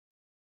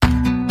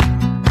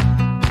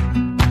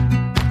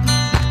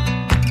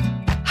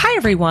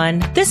everyone.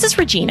 This is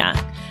Regina.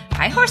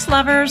 Hi, horse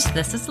lovers.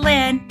 This is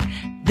Lynn.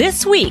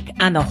 This week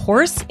on the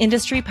Horse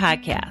Industry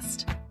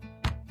Podcast.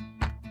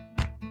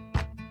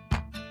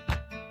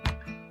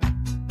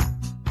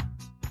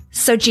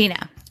 So,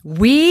 Gina,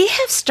 we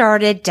have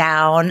started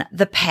down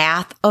the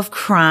path of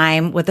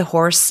crime with the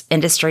Horse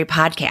Industry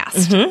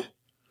Podcast. Mm-hmm.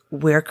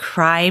 We're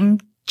crime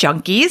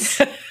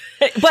junkies.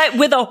 But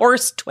with a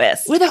horse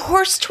twist. With a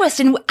horse twist.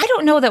 And I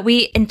don't know that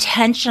we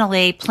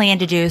intentionally plan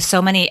to do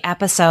so many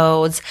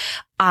episodes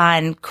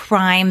on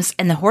crimes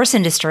in the horse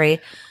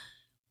industry,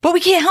 but we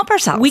can't help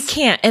ourselves. We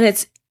can't. And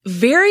it's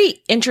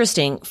very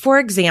interesting. For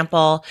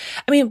example,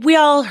 I mean, we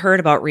all heard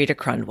about Rita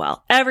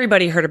Crundwell.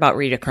 Everybody heard about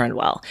Rita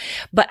Crundwell.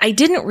 But I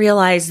didn't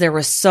realize there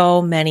were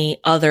so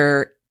many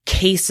other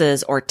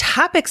cases or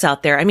topics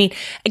out there. I mean,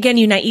 again,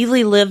 you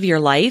naively live your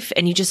life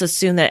and you just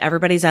assume that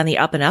everybody's on the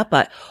up and up,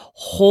 but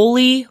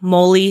holy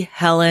moly,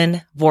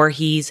 Helen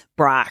Voorhees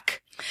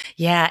Brock.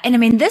 Yeah. And I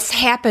mean, this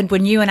happened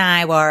when you and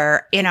I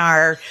were in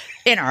our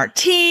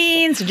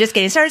teens and just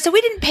getting started. So we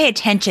didn't pay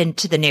attention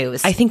to the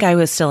news. I think I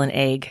was still an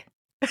egg.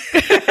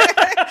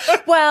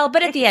 Well,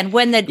 but at the end,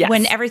 when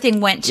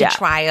everything went to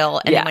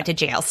trial and then went to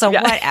jail. So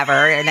whatever,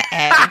 an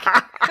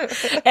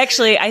egg.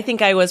 Actually, I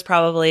think I was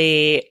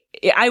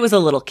a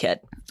little kid.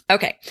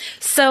 Okay.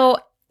 So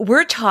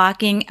we're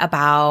talking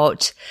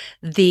about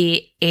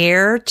the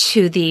heir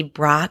to the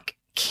Brock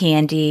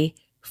candy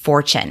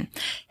fortune,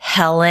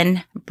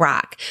 Helen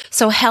Brock.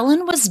 So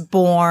Helen was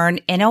born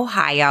in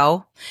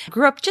Ohio,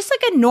 grew up just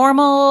like a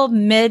normal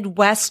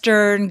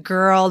Midwestern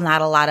girl,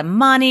 not a lot of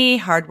money,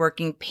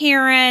 hardworking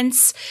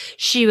parents.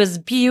 She was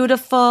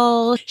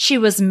beautiful. She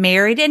was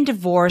married and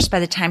divorced by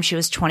the time she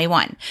was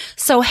 21.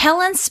 So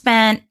Helen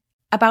spent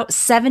about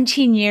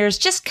 17 years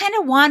just kind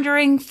of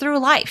wandering through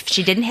life.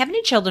 She didn't have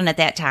any children at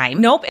that time.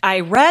 Nope.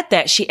 I read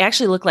that she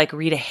actually looked like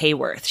Rita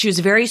Hayworth. She was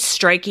very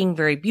striking,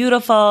 very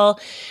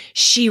beautiful.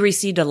 She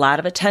received a lot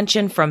of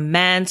attention from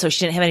men, so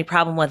she didn't have any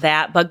problem with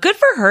that. But good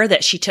for her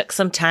that she took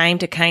some time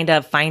to kind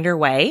of find her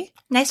way.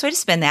 Nice way to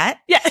spend that.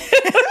 Yeah.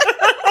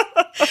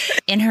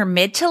 In her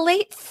mid to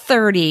late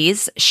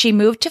 30s, she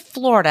moved to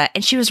Florida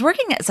and she was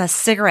working as a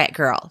cigarette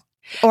girl.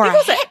 Or a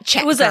hat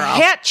check girl. It was a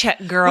hat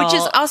check girl. Which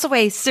is also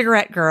a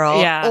cigarette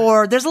girl. Yeah.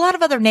 Or there's a lot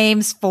of other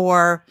names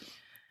for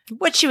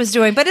what she was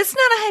doing, but it's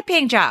not a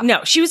high-paying job.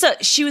 No, she was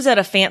at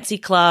a fancy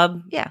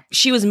club. Yeah.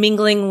 She was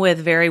mingling with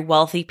very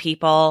wealthy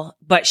people,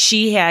 but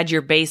she had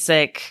your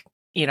basic,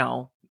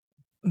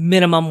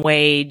 minimum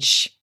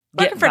wage.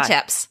 Working for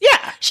tips.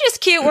 Yeah. She was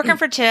cute, working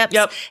for tips.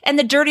 Yep. And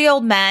the dirty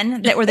old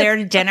men that were there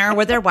to dinner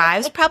with their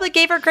wives probably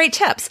gave her great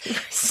tips.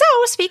 So,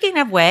 speaking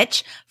of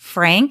which,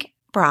 Frank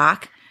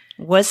Brock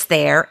was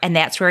there, and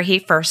that's where he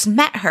first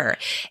met her.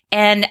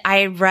 And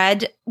I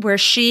read where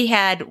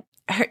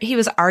he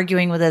was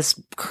arguing with his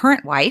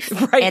current wife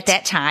at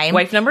that time.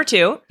 Wife number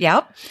 2.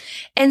 Yep.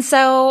 And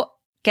so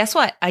guess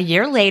what? A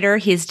year later,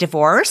 he's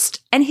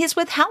divorced and he's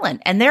with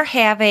Helen, and they're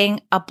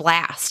having a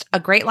blast, a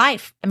great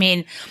life. I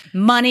mean,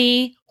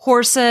 money,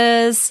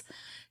 horses.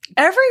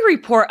 Every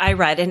report I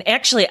read, and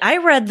actually I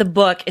read the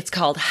book, it's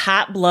called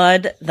Hot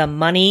Blood, The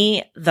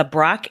Money, The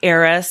Brock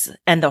Heiress,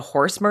 and the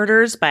Horse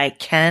Murders by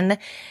Ken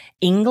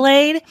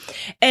Inglade.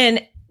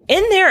 And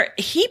in there,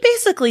 he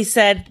basically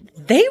said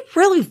they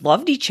really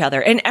loved each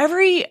other. And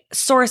every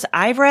source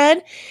I've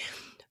read,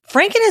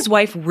 Frank and his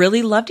wife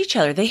really loved each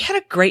other. They had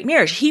a great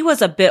marriage. He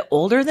was a bit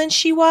older than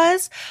she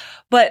was,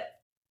 but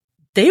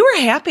they were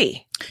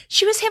happy.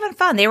 She was having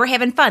fun. They were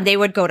having fun. They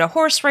would go to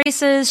horse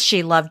races.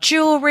 She loved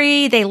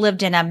jewelry. They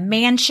lived in a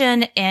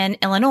mansion in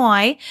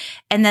Illinois.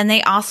 And then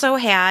they also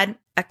had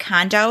a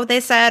condo, they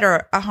said,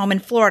 or a home in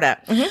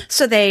Florida. Mm-hmm.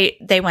 So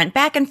they went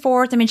back and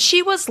forth. I mean,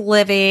 she was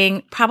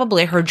living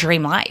probably her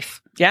dream life.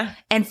 Yeah.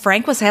 And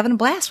Frank was having a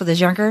blast with his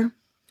younger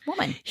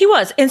woman. He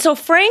was. And so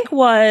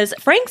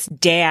Frank's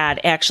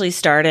dad actually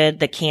started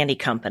the candy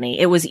company.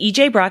 It was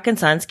E.J. Brock and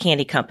Sons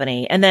Candy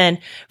Company. And then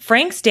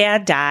Frank's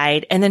dad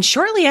died. And then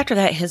shortly after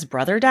that, his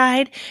brother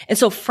died. And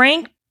so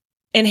Frank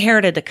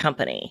inherited the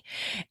company.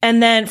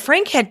 And then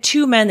Frank had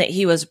 2 men that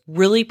he was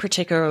really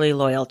particularly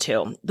loyal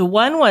to. The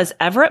one was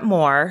Everett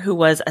Moore, who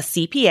was a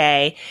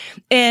CPA,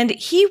 and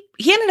he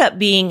ended up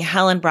being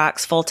Helen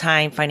Brock's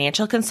full-time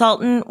financial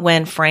consultant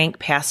when Frank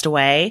passed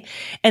away.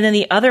 And then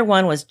the other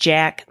one was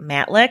Jack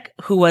Matlick,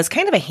 who was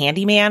kind of a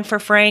handyman for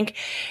Frank,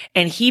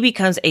 and he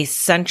becomes a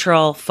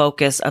central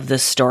focus of the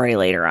story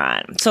later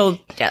on. So,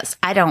 yes,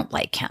 I don't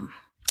like him.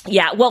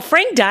 Yeah, well,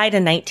 Frank died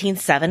in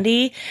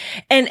 1970,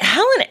 and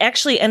Helen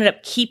actually ended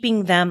up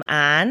keeping them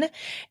on.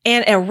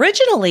 And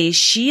originally,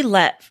 she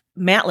let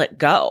Matlick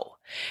go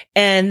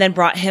and then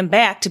brought him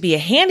back to be a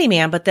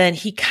handyman. But then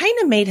he kind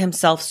of made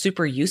himself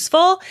super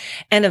useful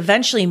and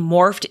eventually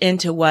morphed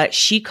into what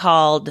she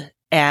called him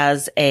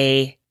as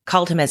a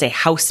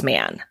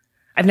houseman.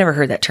 I've never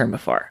heard that term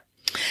before.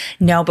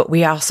 No, but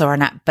we also are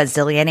not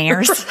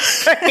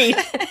bazillionaires. Right.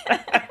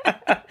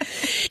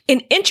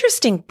 An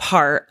interesting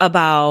part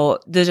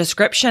about the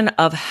description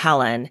of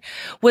Helen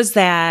was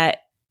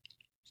that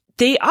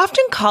they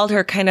often called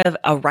her kind of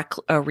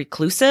a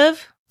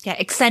reclusive. Yeah,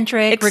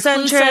 eccentric,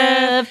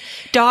 reclusive,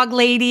 dog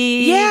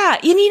lady. Yeah.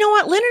 And you know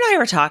what? Lynn and I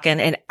were talking,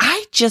 and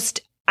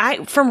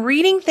from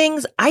reading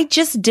things, I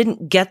just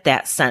didn't get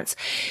that sense.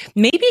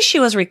 Maybe she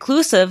was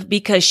reclusive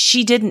because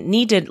she didn't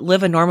need to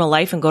live a normal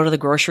life and go to the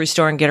grocery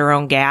store and get her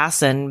own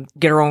gas and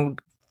get her own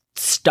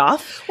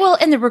stuff. Well,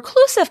 and the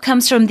reclusive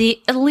comes from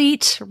the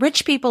elite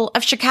rich people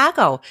of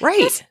Chicago.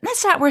 Right.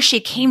 That's not where she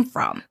came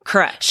from.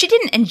 Correct. She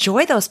didn't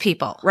enjoy those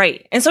people.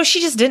 Right. And so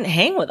she just didn't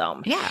hang with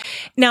them. Yeah.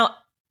 Now,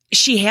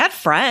 she had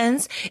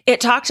friends.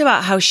 It talked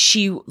about how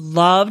she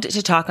loved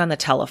to talk on the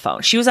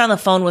telephone. She was on the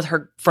phone with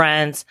her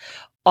friends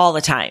all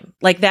the time.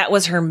 Like that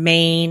was her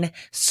main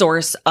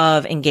source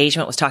of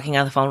engagement, was talking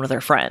on the phone with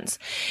her friends.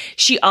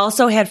 She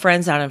also had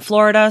friends down in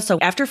Florida. So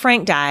after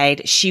Frank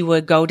died, she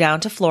would go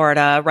down to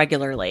Florida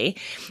regularly,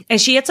 and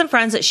she had some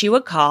friends that she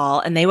would call,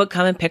 and they would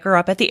come and pick her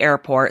up at the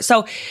airport.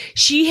 So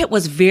she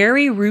was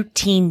very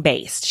routine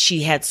based.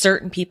 She had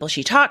certain people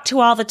she talked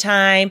to all the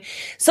time.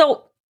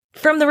 So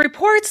from the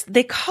reports,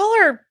 they call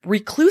her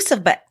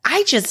reclusive, but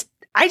I just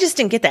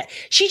didn't get that.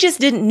 She just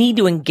didn't need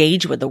to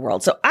engage with the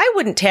world. So I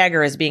wouldn't tag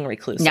her as being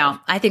reclusive. No,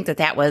 I think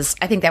that was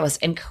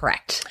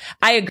incorrect.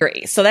 I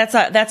agree. So that's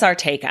our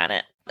take on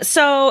it.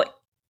 So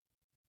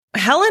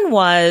Helen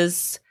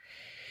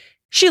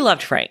she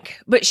loved Frank,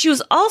 but she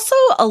was also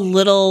a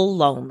little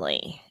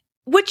lonely,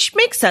 which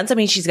makes sense. I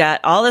mean, she's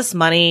got all this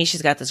money.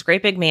 She's got this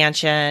great big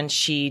mansion.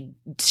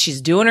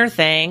 She's doing her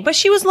thing, but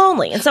she was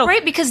lonely. And so,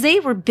 right, because they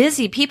were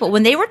busy people.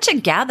 When they were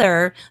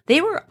together,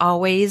 they were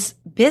always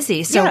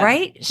busy. So, yeah,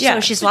 right? Yeah. So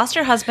she's lost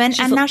her husband,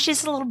 and now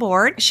she's a little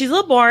bored. She's a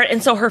little bored.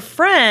 And so her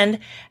friend,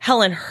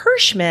 Helen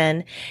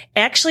Hirschman,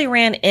 actually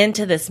ran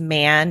into this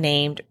man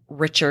named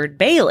Richard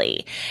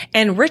Bailey.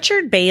 And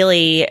Richard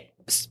Bailey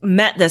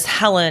met this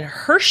Helen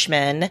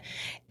Hirschman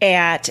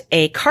at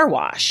a car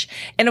wash.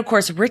 And of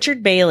course,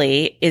 Richard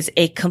Bailey is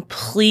a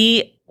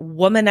complete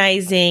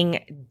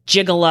womanizing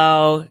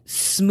gigolo,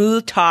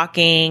 smooth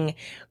talking,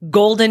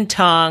 golden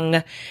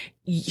tongue.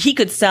 He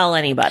could sell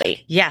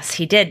anybody. Yes,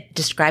 he did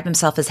describe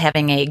himself as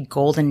having a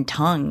golden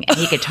tongue, and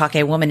he could talk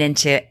a woman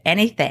into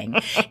anything.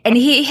 And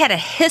he had a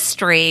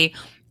history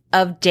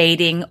of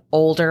dating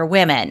older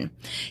women.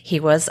 He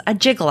was a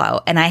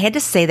gigolo. And I had to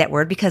say that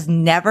word because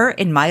never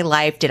in my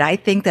life did I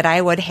think that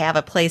I would have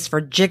a place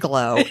for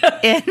gigolo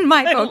in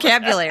my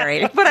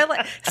vocabulary. But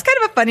it's kind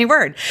of a funny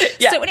word.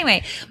 Yeah. So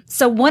anyway,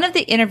 one of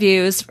the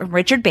interviews from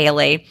Richard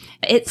Bailey,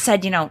 it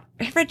said, hey,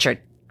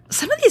 Richard,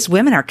 some of these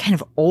women are kind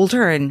of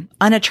older and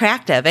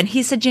unattractive. And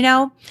he said,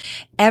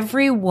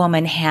 every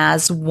woman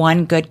has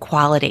one good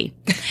quality.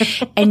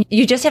 And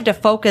you just have to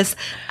focus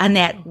on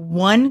that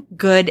one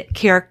good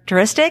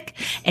characteristic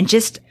and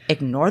just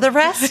ignore the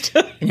rest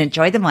and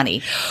enjoy the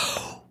money.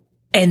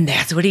 And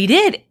that's what he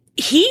did.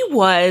 He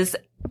was,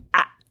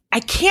 I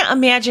can't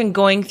imagine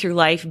going through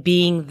life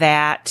being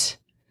that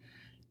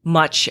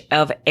much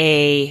of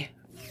a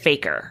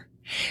faker.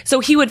 So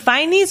he would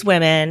find these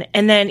women,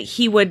 and then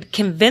he would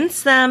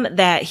convince them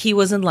that he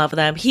was in love with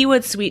them. He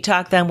would sweet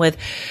talk them with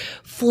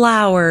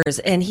flowers,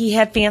 and he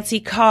had fancy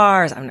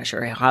cars. I'm not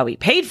sure how he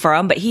paid for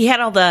them, but he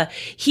had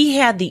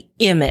the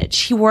image.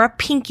 He wore a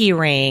pinky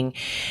ring,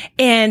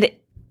 and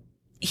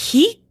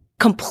he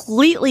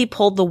completely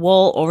pulled the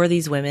wool over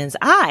these women's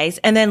eyes.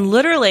 And then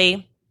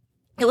literally,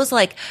 it was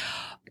like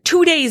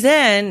 2 days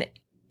in,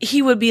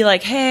 he would be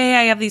like, hey,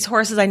 I have these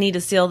horses. I need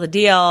to seal the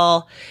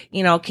deal.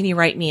 Can you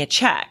write me a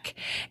check?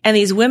 And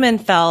these women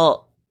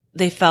felt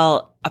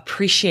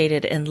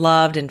appreciated and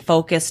loved and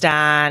focused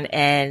on.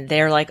 And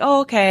they're like,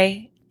 oh,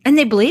 okay. And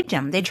they believed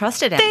him. They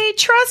trusted him. They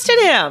trusted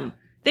him.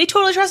 They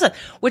totally trusted him,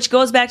 which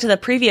goes back to the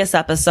previous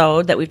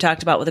episode that we've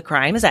talked about with the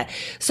crime, is that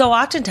so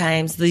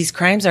oftentimes these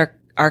crimes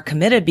are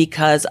committed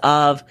because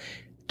of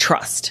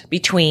trust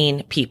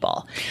between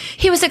people.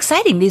 He was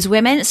exciting. These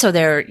women, so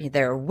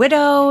they're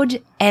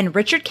widowed, and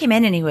Richard came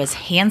in and he was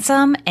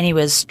handsome and he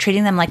was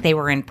treating them like they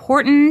were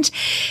important.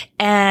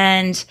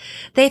 And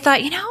they thought,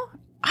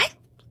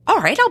 all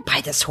right, I'll buy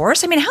this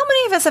horse. I mean, how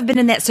many of us have been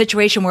in that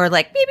situation where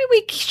like, maybe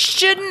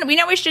we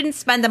know we shouldn't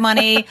spend the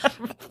money,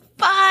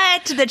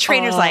 but the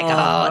trainer's like,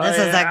 oh, this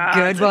is a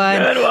good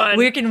one.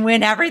 We can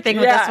win everything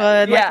with this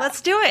one. Yeah. Like,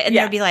 let's do it. And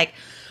they'd be like,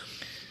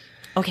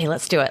 okay,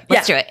 let's do it.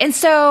 Let's do it. And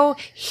so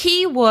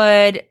he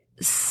would,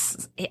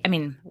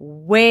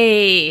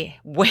 way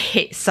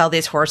sell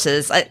these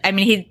horses. I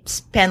mean, he'd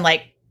spend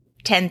like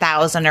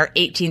 $10,000 or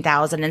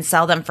 $18,000 and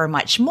sell them for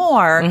much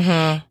more.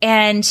 Mm-hmm.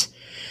 And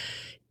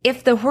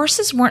if the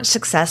horses weren't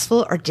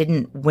successful or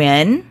didn't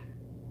win,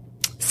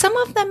 some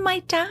of them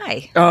might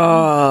die.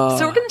 Oh.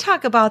 So we're going to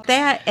talk about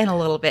that in a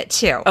little bit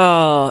too.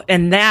 Oh,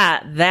 and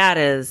that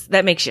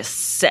makes you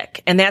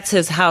sick. And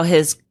that's how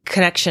his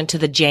connection to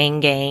the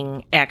Jane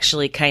gang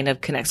actually kind of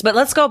connects. But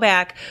let's go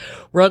back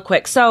real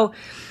quick. So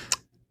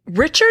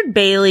Richard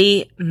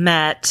Bailey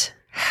met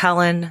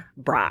Helen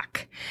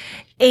Brock.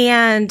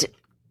 And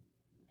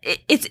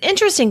it's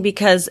interesting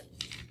because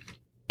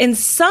in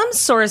some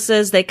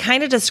sources, they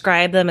kind of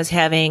describe them as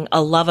having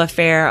a love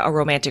affair, a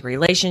romantic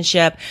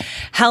relationship.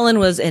 Helen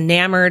was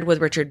enamored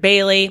with Richard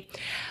Bailey.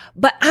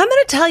 But I'm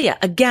going to tell you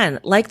again,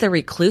 like the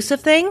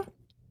reclusive thing,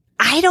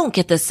 I don't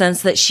get the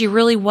sense that she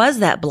really was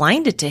that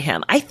blinded to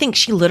him. I think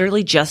she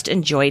literally just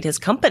enjoyed his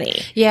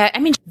company. Yeah. I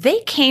mean, they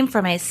came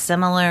from a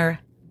similar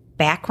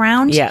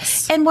background.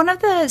 Yes. And one of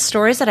the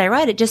stories that I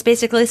read, it just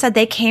basically said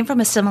they came from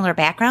a similar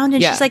background.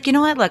 And Yeah. she's like, you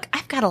know what? Look,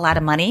 I've got a lot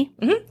of money.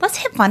 Let's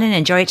have fun and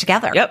enjoy it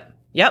together.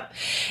 Yep.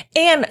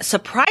 And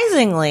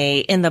surprisingly,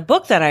 in the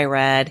book that I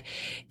read,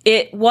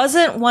 it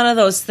wasn't one of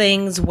those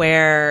things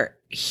where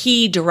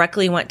he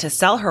directly went to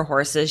sell her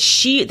horses.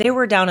 They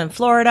were down in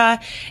Florida,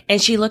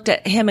 and she looked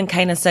at him and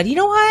kind of said, you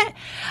know what?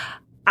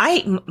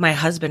 My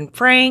husband,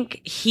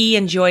 Frank, he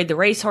enjoyed the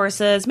race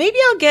horses. Maybe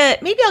I'll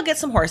get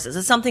some horses.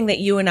 It's something that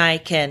you and I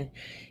can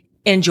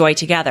enjoy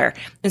together.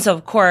 And so,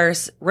 of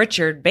course,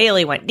 Richard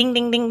Bailey went ding,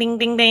 ding, ding, ding,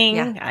 ding, ding.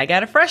 Yeah. I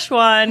got a fresh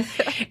one.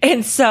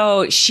 And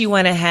so she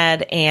went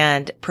ahead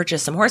and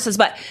purchased some horses.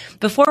 But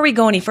before we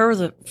go any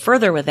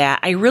further with that,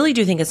 I really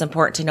do think it's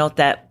important to note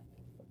that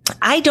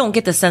I don't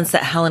get the sense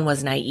that Helen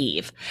was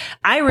naive.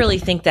 I really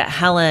think that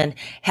Helen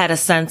had a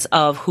sense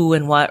of who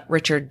and what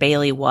Richard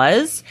Bailey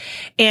was.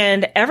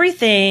 And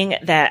everything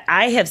that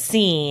I have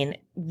seen,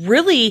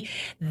 really,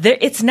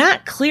 it's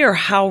not clear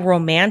how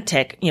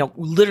romantic,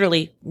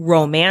 literally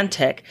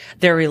romantic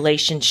their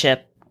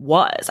relationship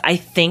was. I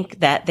think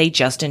that they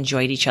just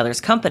enjoyed each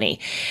other's company.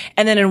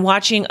 And then in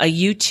watching a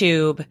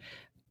YouTube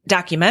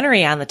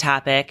documentary on the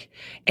topic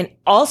and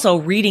also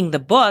reading the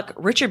book,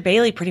 Richard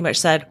Bailey pretty much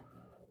said,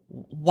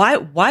 why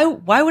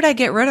would I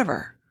get rid of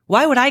her?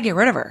 Why would I get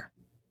rid of her?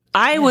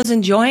 I was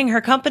enjoying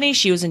her company.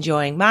 She was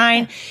enjoying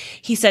mine.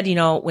 He said,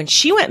 when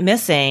she went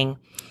missing,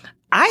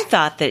 I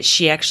thought that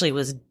she actually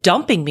was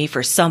dumping me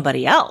for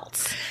somebody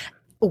else.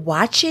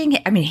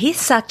 He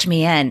sucked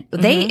me in.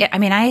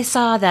 I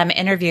saw them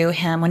interview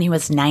him when he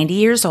was 90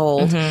 years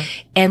old.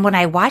 And when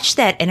I watched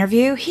that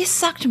interview, he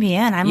sucked me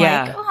in. I'm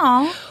like,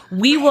 oh,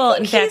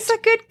 he's a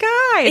good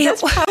guy.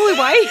 That's probably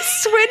why he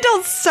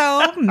swindled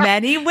so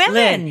many women.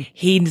 Lynn,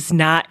 he's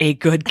not a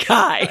good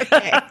guy.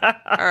 Okay.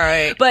 All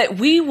right. But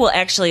we will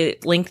actually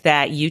link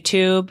that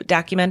YouTube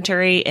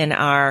documentary in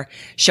our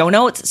show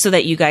notes so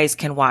that you guys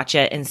can watch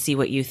it and see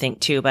what you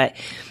think too. But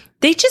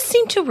they just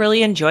seem to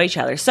really enjoy each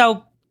other.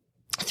 So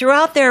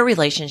throughout their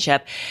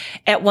relationship,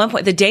 at one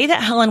point, the day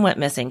that Helen went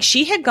missing,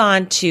 she had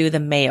gone to the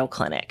Mayo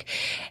Clinic.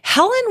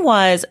 Helen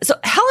was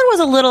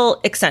a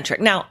little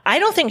eccentric. Now, I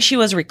don't think she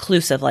was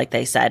reclusive like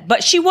they said,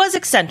 but she was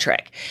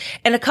eccentric.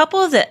 And a couple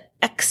of the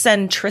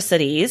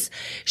eccentricities,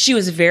 she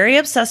was very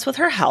obsessed with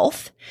her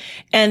health.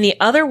 And the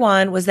other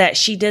one was that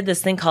she did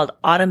this thing called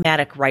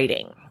automatic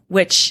writing,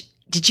 which,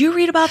 did you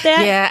read about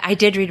that? Yeah, I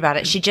did read about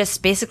it. She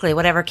just basically,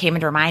 whatever came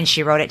into her mind,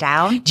 she wrote it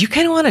down. Do you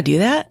kind of want to do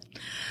that?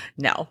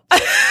 No.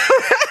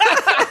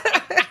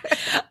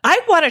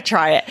 I want to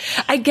try it.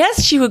 I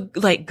guess she would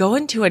go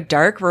into a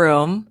dark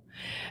room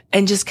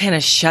and just kind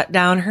of shut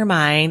down her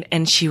mind,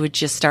 and she would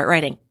just start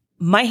writing.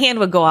 My hand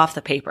would go off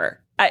the paper.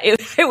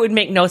 It would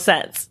make no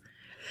sense.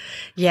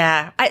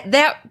 Yeah,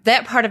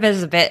 that part of it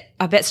is a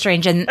bit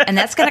strange, and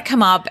that's going to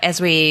come up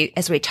as we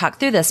talk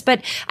through this.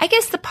 But I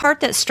guess the part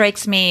that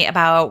strikes me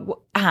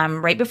about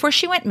right before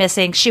she went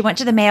missing, she went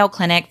to the Mayo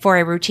Clinic for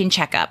a routine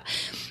checkup,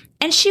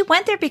 and she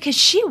went there because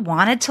she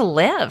wanted to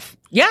live.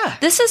 Yeah.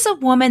 This is a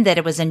woman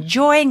that was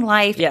enjoying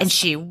life, yes, and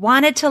she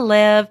wanted to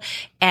live.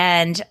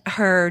 And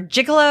her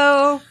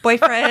gigolo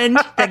boyfriend,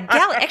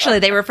 actually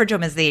they referred to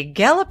him as the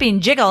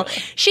galloping jiggle.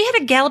 She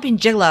had a galloping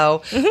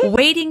gigolo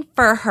waiting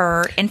for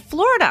her in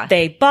Florida.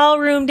 They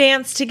ballroom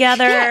danced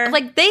together.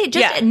 Yeah, they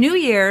just at New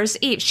Year's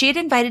Eve, she had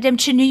invited him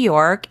to New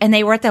York, and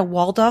they were at the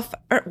Waldorf,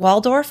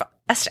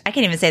 I can't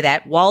even say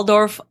that.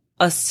 Waldorf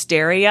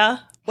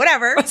Astoria.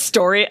 Whatever.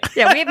 Astoria.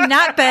 Yeah, we have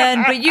not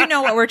been, but you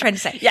know what we're trying to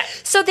say. Yeah.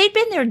 So they'd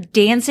been there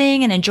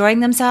dancing and enjoying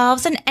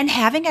themselves and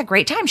having a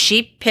great time.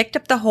 She picked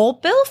up the whole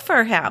bill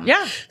for him.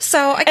 Yeah.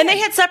 So again, and they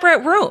had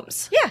separate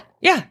rooms. Yeah.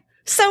 Yeah.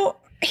 So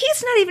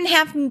he's not even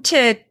having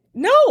to.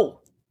 No.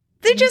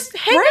 They just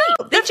hang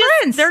out. They're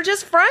friends. They're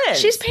just friends.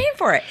 She's paying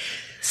for it.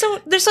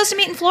 So they're supposed to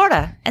meet in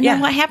Florida. And then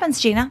what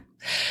happens, Gina?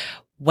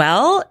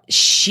 Well,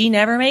 she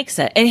never makes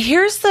it. And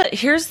here's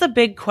the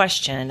big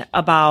question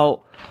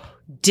about,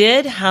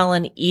 did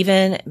Helen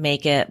even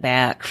make it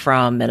back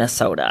from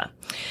Minnesota?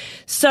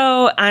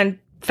 So on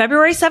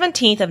February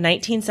 17th of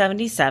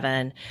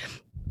 1977,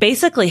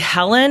 basically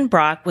Helen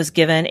Brock was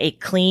given a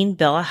clean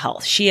bill of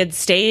health. She had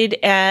stayed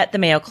at the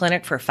Mayo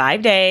Clinic for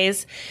 5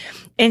 days,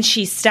 and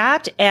she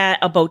stopped at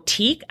a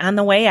boutique on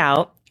the way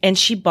out, and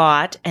she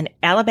bought an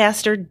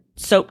alabaster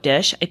soap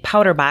dish, a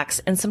powder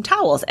box, and some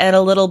towels at a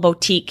little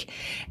boutique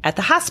at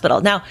the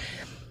hospital. Now,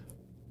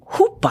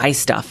 who buys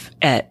stuff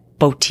at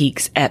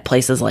boutiques at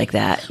places like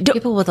that?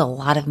 People with a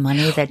lot of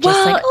money that just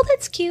oh,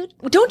 that's cute.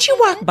 Don't you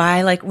walk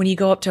by when you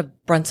go up to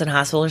Brunson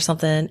Hospital or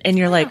something and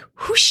you're like,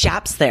 who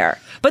shops there?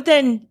 But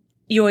then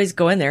you always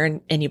go in there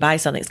and you buy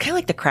something. It's kind of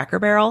like the Cracker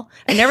Barrel.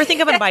 I never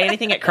think I'm going to buy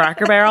anything at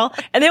Cracker Barrel.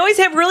 And they always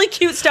have really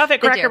cute stuff at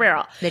Cracker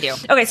Barrel. They do.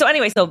 Okay. So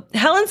anyway, so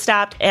Helen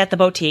stopped at the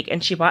boutique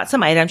and she bought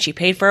some items. She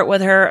paid for it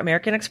with her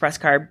American Express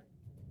card.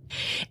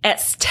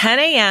 At 10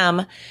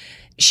 a.m.,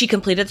 She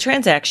completed the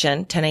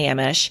transaction, 10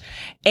 a.m.-ish,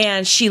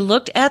 and she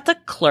looked at the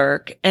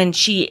clerk and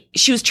she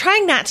was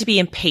trying not to be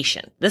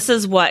impatient. This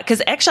is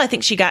because actually I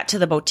think she got to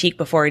the boutique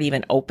before it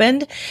even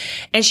opened,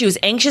 and she was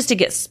anxious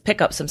to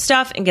pick up some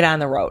stuff and get on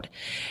the road.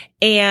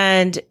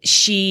 And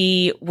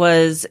she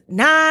was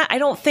not, I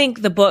don't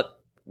think the book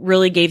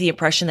really gave the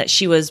impression that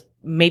she was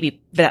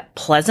maybe that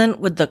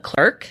pleasant with the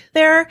clerk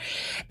there.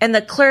 And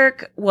the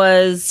clerk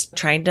was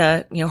trying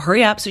to,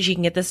 hurry up so she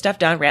can get this stuff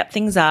done, wrap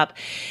things up.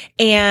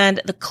 And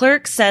the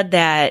clerk said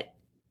that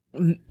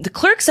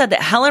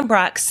Helen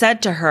Brock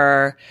said to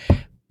her,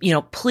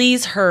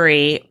 please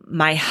hurry.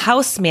 My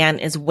houseman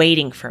is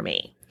waiting for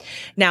me.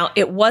 Now,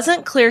 it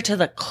wasn't clear to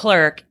the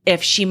clerk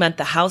if she meant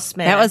the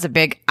houseman. That was a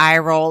big eye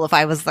roll if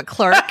I was the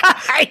clerk.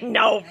 I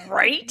know,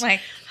 right? Like,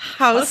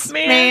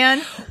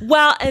 houseman.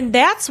 Well, and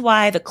that's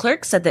why the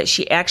clerk said that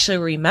she actually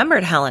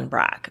remembered Helen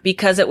Brock,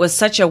 because it was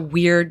such a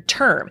weird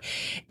term.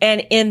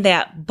 And in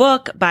that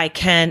book by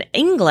Ken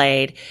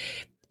Inglade,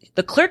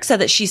 the clerk said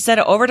that she said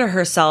it over to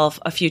herself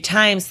a few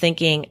times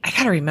thinking, I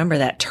got to remember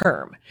that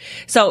term.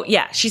 So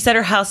yeah, she said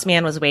her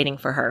houseman was waiting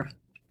for her.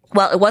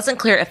 Well, it wasn't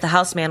clear if the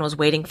houseman was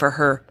waiting for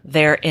her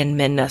there in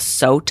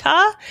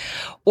Minnesota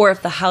or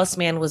if the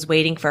houseman was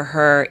waiting for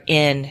her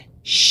in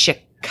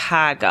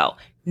Chicago.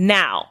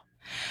 Now,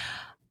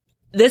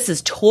 this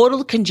is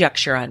total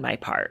conjecture on my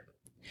part.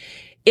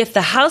 If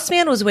the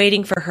houseman was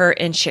waiting for her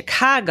in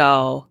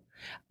Chicago,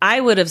 I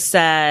would have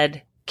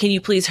said, can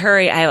you please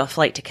hurry? I have a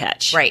flight to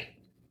catch. Right.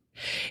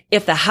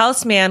 If the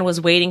houseman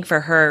was waiting for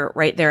her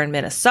right there in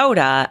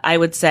Minnesota, I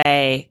would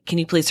say, can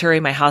you please hurry?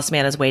 My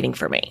houseman is waiting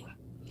for me.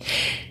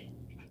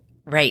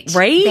 Right.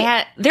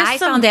 Right? I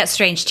found that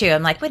strange too.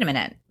 I'm like, wait a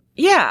minute.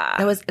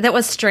 Yeah. That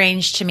was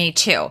strange to me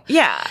too.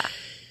 Yeah.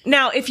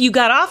 Now, if you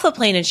got off the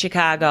plane in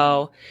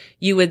Chicago,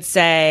 you would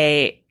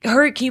say,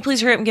 hurry, can you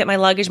please hurry up and get my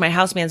luggage? My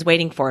houseman's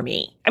waiting for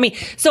me. I mean,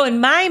 so in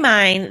my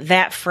mind,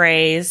 that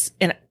phrase,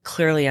 and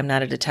clearly I'm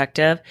not a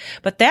detective,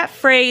 but that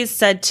phrase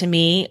said to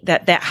me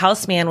that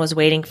houseman was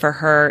waiting for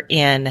her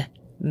in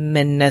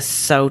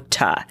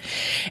Minnesota.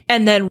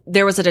 And then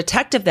there was a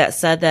detective that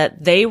said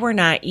that they were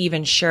not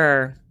even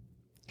sure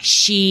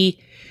she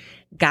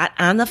got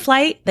on the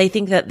flight. They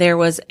think that there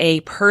was a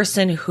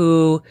person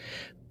who,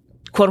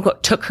 quote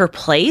unquote, took her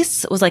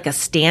place. It was like a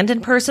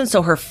stand-in person.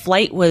 So her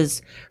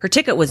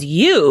ticket was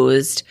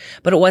used,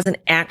 but it wasn't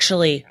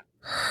actually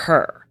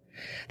her.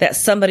 That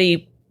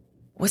somebody,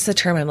 what's the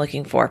term I'm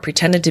looking for?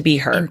 Pretended to be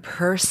her.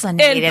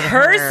 Impersonated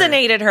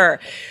her.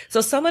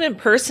 So someone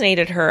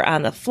impersonated her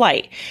on the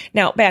flight.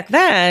 Now, back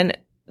then,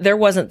 there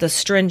wasn't the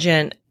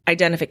stringent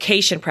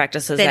identification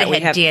practices that we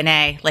have.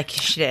 DNA, like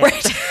she did.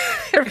 Right.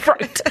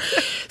 Right.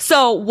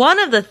 So one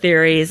of the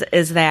theories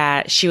is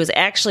that she was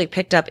actually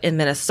picked up in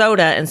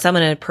Minnesota and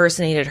someone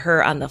impersonated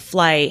her on the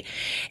flight.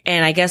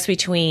 And I guess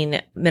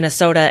between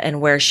Minnesota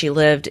and where she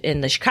lived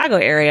in the Chicago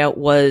area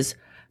was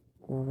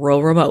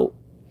real remote.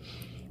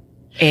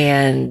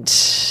 And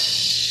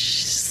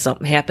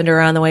something happened to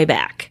her on the way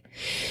back.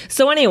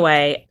 So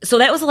anyway,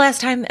 that was the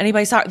last time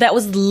anybody saw her. That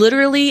was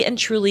literally and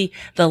truly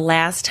the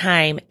last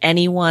time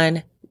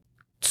anyone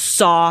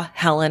saw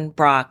Helen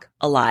Brock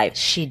alive.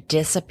 She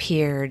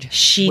disappeared.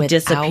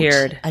 Without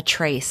a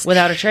trace.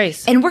 Without a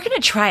trace. And we're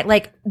going to try,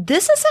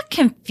 this is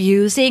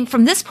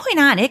from this point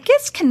on, it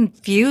gets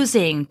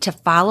confusing to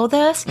follow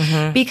this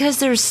because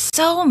there's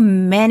so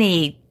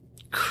many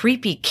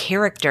creepy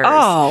characters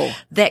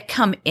that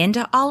come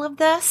into all of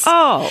this.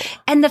 Oh.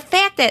 And the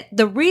fact that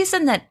the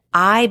reason that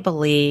I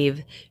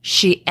believe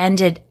she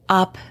ended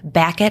up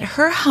back at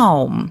her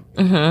home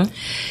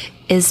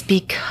is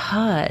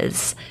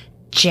because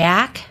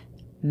Jack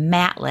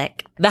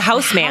Matlick, the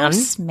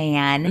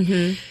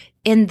houseman,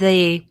 in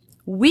the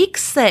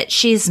weeks that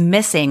she's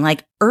missing,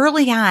 like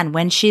early on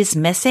when she's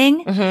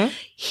missing,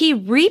 he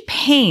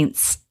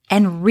repaints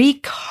and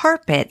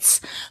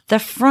recarpets the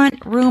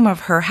front room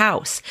of her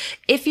house.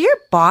 If your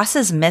boss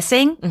is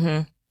missing,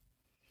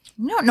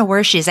 you don't know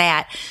where she's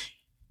at.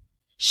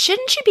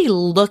 Shouldn't you be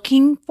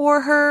looking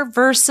for her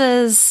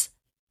versus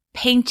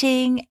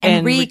painting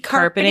and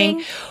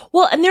recarpeting?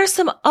 Well, and there's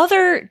some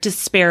other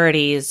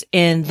disparities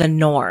in the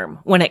norm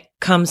when it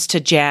comes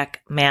to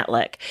Jack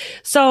Matlick.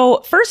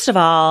 So first of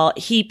all,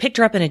 he picked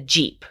her up in a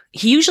Jeep.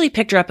 He usually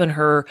picked her up in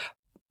her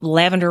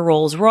lavender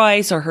Rolls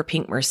Royce or her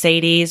pink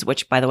Mercedes,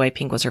 which, by the way,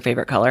 pink was her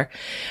favorite color.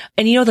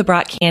 And the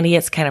Brock candy,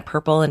 it's kind of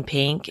purple and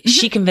pink.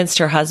 She convinced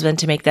her husband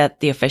to make that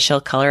the official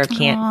color of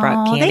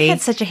Brock candy. They had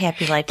such a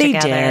happy life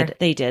together.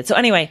 They did. So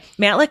anyway,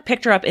 Matlick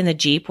picked her up in the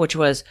Jeep, which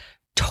was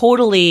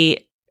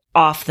totally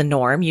off the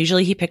norm.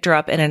 Usually he picked her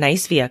up in a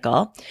nice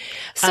vehicle.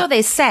 So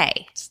they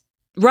say.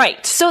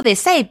 Right. So they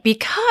say,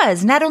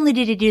 because not only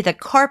did he do the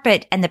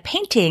carpet and the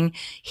painting,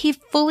 he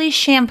fully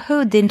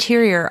shampooed the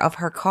interior of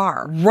her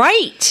car.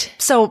 Right.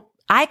 So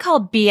I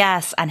call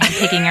BS on him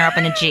picking her up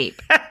in a Jeep.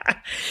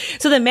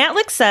 So then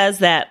Matlick says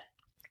that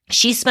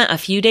she spent a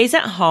few days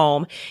at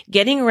home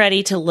getting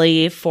ready to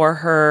leave for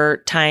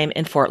her time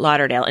in Fort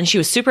Lauderdale. And she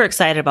was super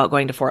excited about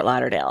going to Fort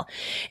Lauderdale.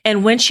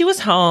 And when she was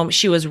home,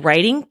 she was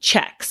writing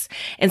checks.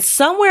 And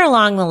somewhere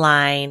along the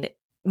line,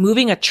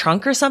 moving a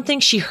trunk or something,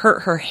 she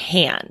hurt her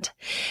hand.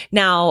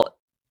 Now,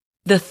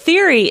 the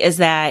theory is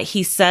that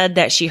he said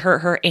that she hurt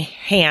her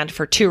hand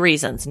for 2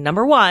 reasons.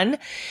 Number 1,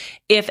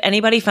 if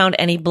anybody found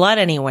any blood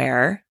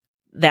anywhere,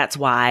 that's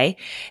why.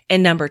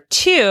 And number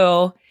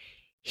 2,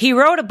 he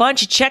wrote a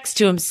bunch of checks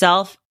to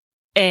himself,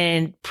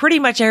 and pretty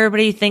much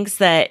everybody thinks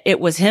that it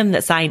was him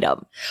that signed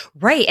them.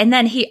 Right. And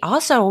then he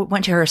also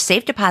went to her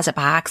safe deposit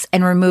box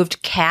and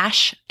removed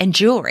cash and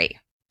jewelry.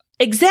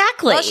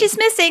 Exactly. While she's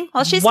missing,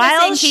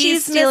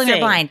 he's stealing her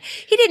blind.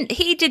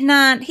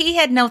 He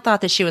had no thought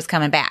that she was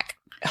coming back.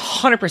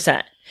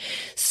 100%.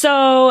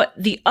 So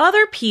the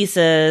other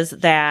pieces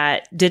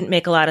that didn't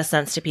make a lot of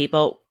sense to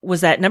people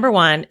was that, number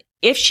 1,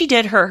 if she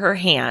did hurt her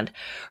hand,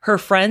 her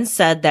friends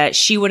said that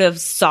she would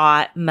have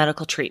sought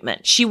medical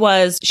treatment. She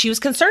was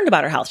concerned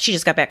about her health. She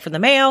just got back from the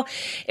Mayo.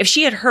 If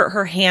she had hurt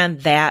her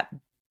hand that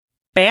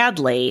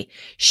badly,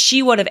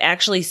 she would have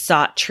actually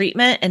sought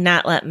treatment and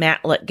not let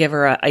Matlick give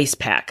her an ice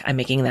pack. I'm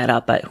making that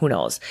up, but who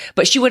knows?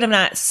 But she would have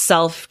not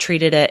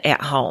self-treated it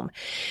at home.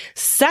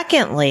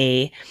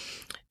 Secondly,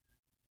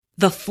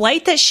 the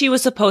flight that she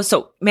was so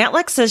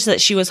Matlick says that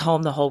she was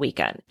home the whole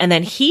weekend. And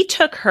then he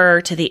took her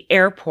to the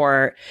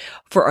airport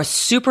for a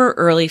super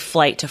early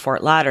flight to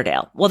Fort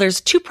Lauderdale. Well,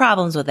 there's 2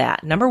 problems with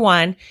that. Number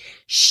 1,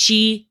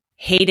 she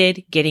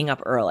hated getting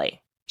up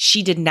early.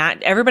 She did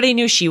not, everybody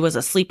knew she was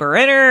a sleeper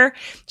inner.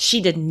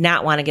 She did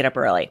not want to get up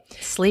early.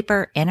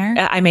 Sleeper inner?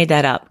 I made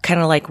that up.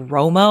 Kind of like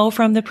Romo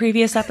from the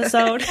previous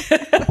episode.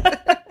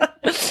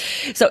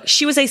 So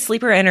she was a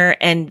sleeper inner,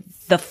 and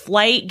the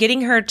flight,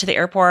 getting her to the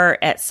airport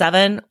at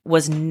 7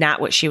 was not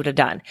what she would have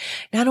done.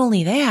 Not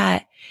only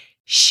that,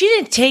 she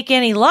didn't take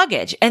any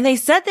luggage. And they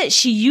said that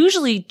she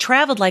usually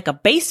traveled like a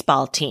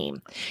baseball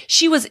team.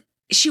 She was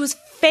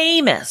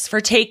famous for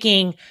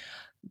taking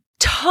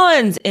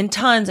tons and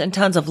tons and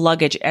tons of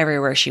luggage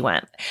everywhere she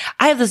went.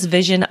 I have this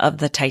vision of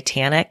the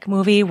Titanic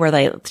movie where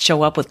they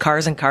show up with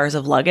cars and cars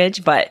of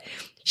luggage, but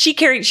she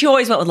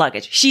always went with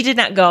luggage. She did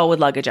not go with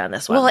luggage on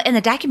this one. Well, in the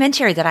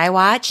documentary that I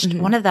watched,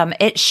 one of them,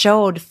 it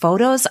showed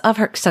photos of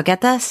her. So get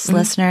this,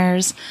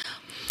 listeners.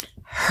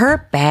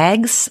 Her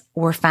bags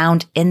were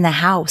found in the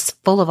house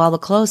full of all the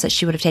clothes that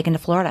she would have taken to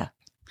Florida.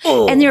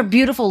 Oh. And they're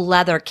beautiful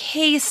leather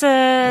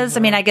cases. I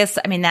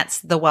mean, that's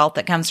the wealth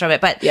that comes from it.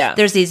 But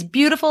there's these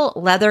beautiful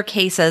leather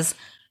cases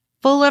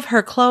full of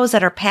her clothes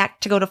that are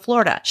packed to go to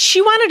Florida.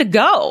 She wanted to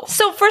go.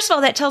 So first of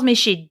all, that tells me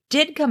she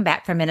did come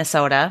back from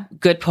Minnesota.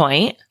 Good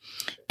point.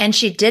 And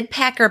she did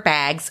pack her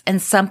bags,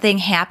 and something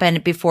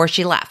happened before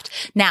she left.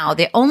 Now,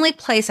 the only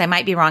place I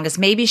might be wrong is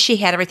maybe she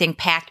had everything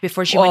packed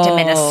before she went to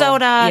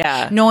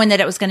Minnesota, knowing that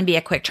it was going to be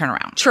a quick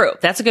turnaround. True.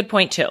 That's a good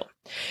point, too.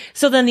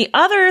 So then the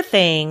other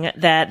thing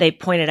that they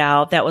pointed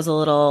out that was a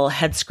little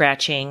head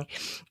scratching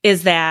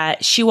is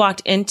that she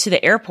walked into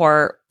the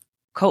airport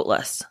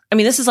coatless. I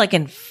mean, this is like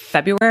in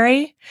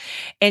February,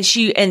 and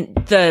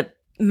the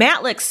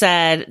Matlick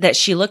said that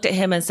she looked at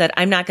him and said,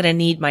 "I'm not going to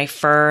need my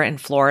fur in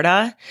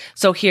Florida.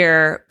 So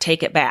here,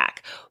 take it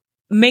back."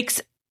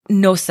 Makes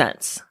no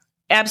sense.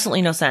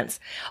 Absolutely no sense.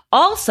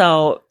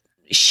 Also,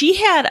 she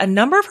had a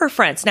number of her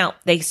friends. Now,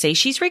 they say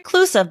she's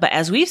reclusive, but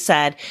as we've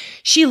said,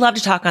 she loved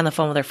to talk on the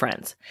phone with her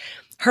friends.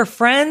 Her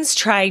friends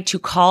tried to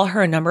call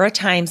her a number of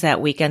times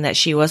that weekend that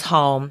she was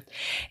home,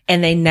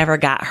 and they never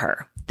got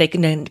her. They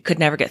could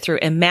never get through.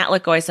 And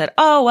Matlick always said,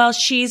 "Oh, well,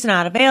 she's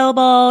not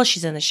available.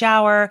 She's in the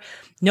shower."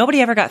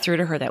 Nobody ever got through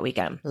to her that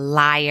weekend.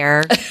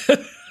 Liar.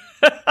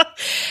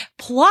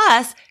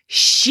 Plus,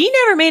 she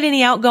never made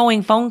any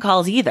outgoing phone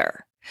calls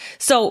either.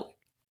 So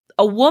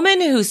a woman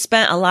who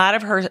spent a lot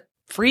of her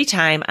free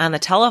time on the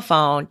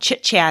telephone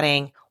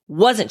chit-chatting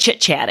wasn't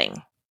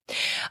chit-chatting.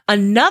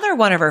 Another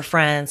one of her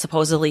friends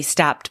supposedly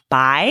stopped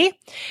by,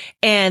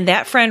 and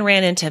that friend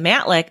ran into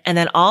Matlick and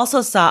then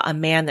also saw a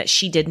man that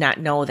she did not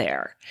know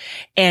there.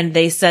 And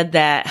they said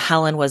that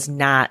Helen was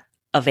not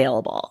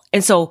available.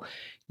 And so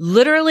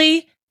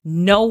literally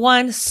no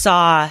one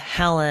saw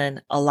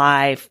Helen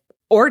alive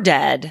or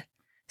dead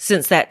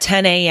since that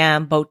 10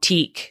 a.m.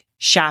 boutique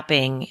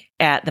shopping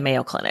at the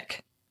Mayo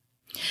Clinic.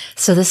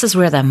 So this is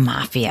where the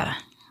mafia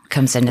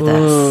comes into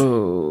this.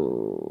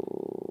 Ooh.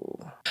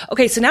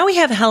 Okay, so now we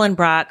have Helen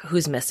Brock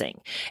who's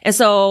missing. And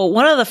so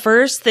one of the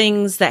first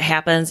things that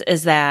happens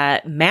is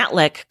that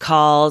Matlick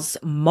calls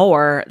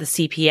Moore, the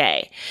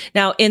CPA.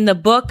 Now, in the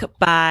book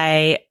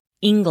by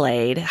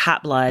Inglade,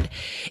 Hot Blood,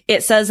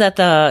 it says that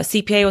the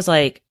CPA was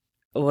like,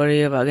 "What are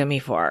you bugging me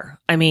for?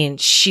 I mean,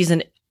 she's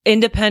an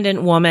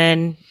independent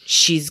woman.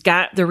 She's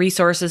got the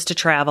resources to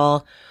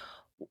travel.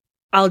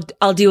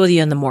 I'll deal with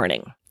you in the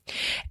morning."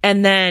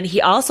 And then he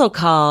also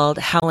called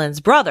Helen's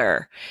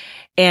brother.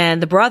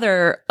 And the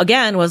brother,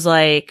 again, was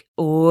like,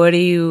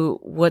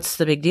 what's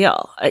the big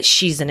deal?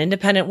 She's an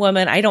independent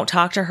woman. I don't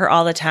talk to her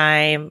all the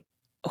time.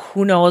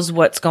 Who knows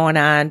what's going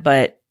on,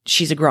 but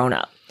she's a grown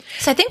up.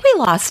 So I think we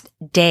lost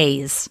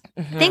days.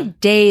 I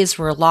think days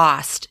were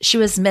lost. She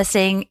was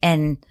missing,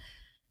 and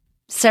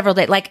several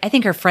days. Like, I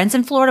think her friends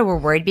in Florida were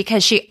worried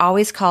because she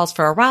always calls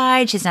for a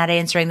ride. She's not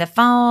answering the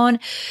phone.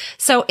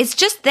 So it's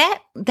just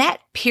that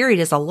period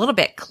is a little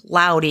bit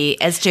cloudy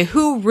as to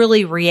who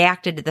really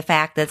reacted to the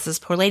fact that this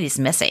poor lady's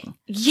missing.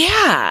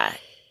 Yeah.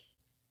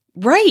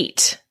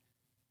 Right.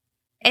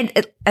 And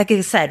like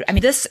I said, I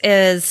mean, this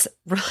is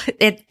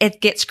it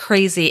gets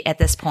crazy at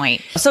this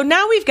point. So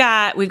now we've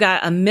got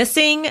a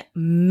missing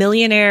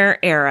millionaire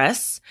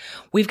heiress.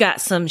 We've got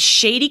some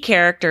shady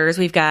characters.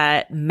 We've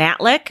got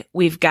Matlick.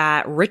 We've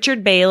got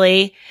Richard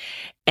Bailey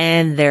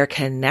and their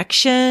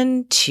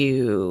connection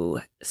to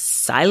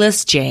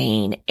Silas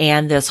Jane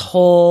and this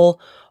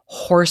whole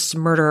horse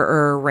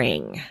murderer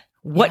ring.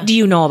 What do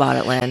you know about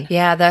it, Lynn?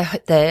 Yeah,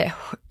 the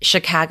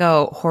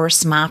Chicago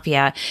horse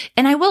mafia.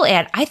 And I will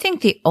add, I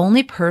think the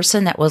only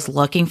person that was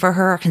looking for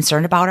her or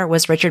concerned about her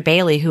was Richard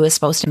Bailey, who was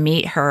supposed to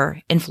meet her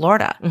in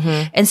Florida.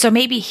 Mm-hmm. And so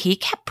maybe he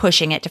kept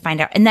pushing it to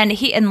find out. And then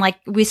and like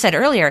we said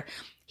earlier,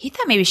 he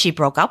thought maybe she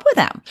broke up with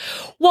him.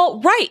 Well,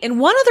 right. And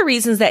one of the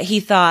reasons that he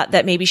thought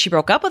that maybe she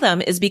broke up with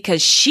him is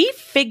because she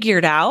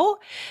figured out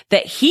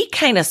that he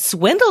kind of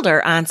swindled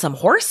her on some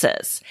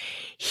horses.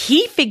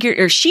 She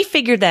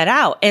figured that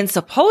out. And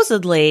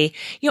supposedly,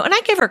 and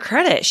I give her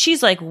credit.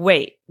 She's like,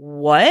 wait,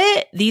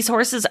 what? These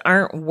horses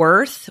aren't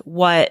worth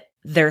what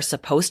they're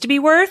supposed to be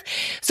worth.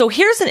 So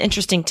here's an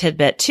interesting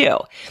tidbit too,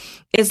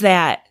 is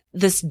that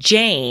this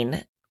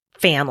Jane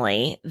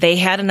family, they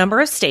had a number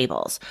of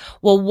stables.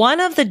 Well,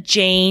 one of the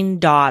Jane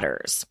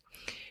daughters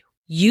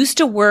used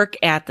to work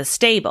at the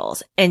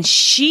stables, and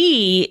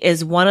she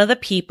is one of the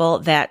people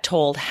that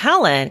told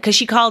Helen, because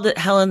she called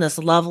Helen this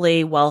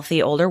lovely,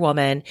 wealthy older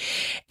woman,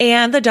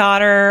 and the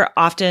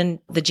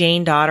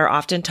Jane daughter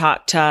often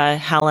talked to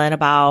Helen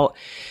about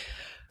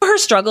her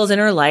struggles in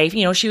her life.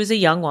 She was a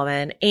young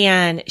woman,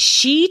 and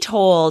she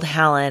told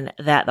Helen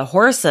that the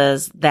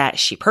horses that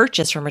she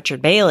purchased from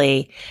Richard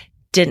Bailey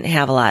didn't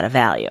have a lot of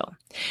value.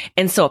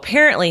 And so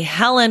apparently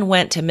Helen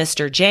went to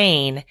Mr.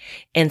 Jane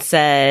and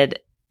said,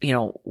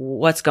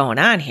 what's going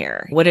on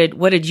here? What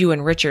did you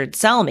and Richard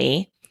sell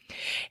me?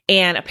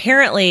 And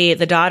apparently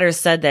the daughter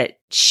said that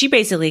she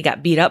basically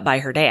got beat up by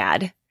her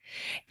dad.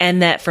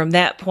 And that from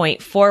that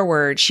point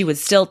forward, she would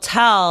still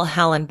tell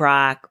Helen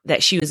Brock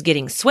that she was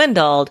getting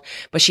swindled,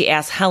 but she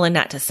asked Helen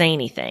not to say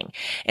anything.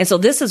 And so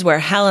this is where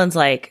Helen's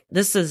like,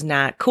 this is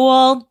not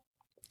cool.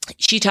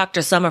 She talked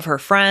to some of her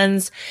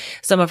friends,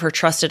 some of her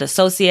trusted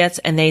associates,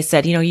 and they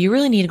said, you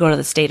really need to go to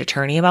the state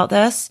attorney about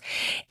this.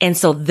 And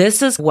so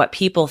this is what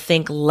people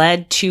think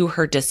led to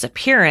her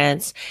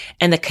disappearance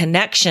and the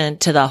connection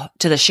to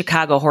the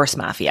Chicago horse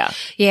mafia.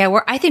 Yeah,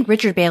 where I think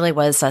Richard Bailey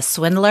was a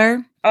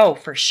swindler. Oh,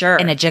 for sure.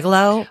 And a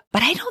gigolo,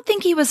 but I don't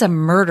think he was a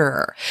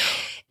murderer.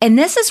 And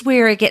this is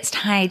where it gets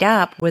tied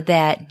up with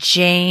that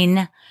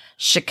Jane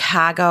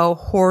Chicago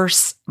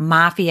horse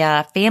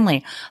mafia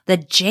family. The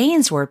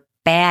Janes were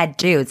bad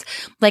dudes.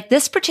 Like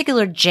this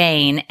particular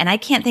Jane, and I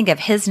can't think of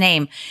his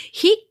name,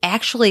 he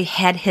actually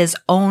had his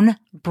own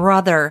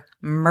brother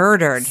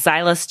murdered.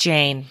 Silas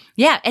Jane.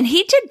 Yeah, and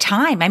he did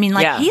time. I mean,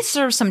 he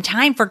served some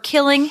time for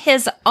killing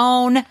his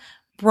own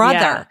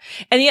brother.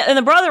 Yeah. And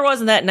the brother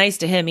wasn't that nice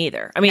to him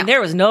either. I mean,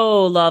 there was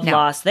no love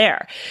lost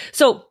there.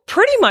 So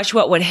pretty much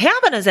what would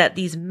happen is that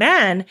these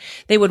men,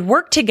 they would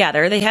work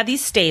together. They had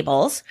these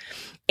stables,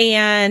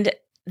 and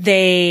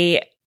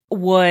they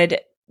would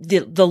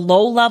the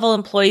low level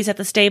employees at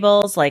the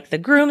stables, like the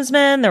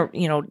groomsmen,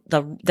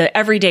 the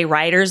everyday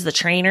riders, the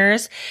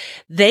trainers,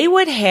 they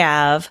would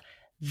have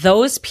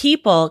those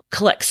people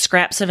collect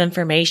scraps of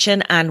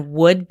information on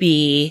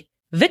would-be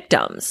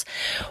victims.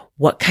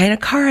 What kind of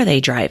car are they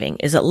driving?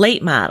 Is it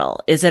late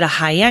model? Is it a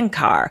high-end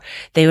car?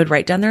 They would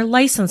write down their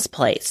license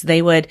plates.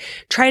 They would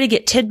try to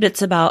get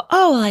tidbits about,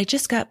 I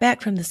just got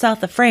back from the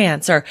south of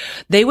France, or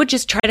they would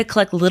just try to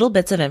collect little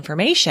bits of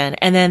information.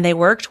 And then they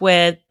worked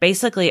with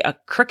basically a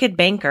crooked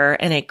banker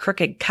and a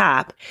crooked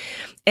cop,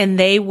 and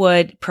they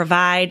would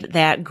provide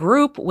that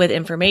group with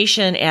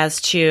information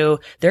as to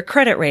their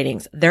credit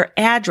ratings, their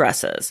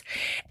addresses.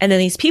 And then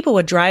these people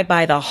would drive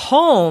by the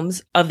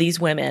homes of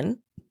these women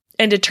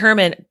and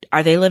determine,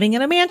 are they living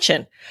in a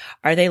mansion?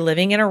 Are they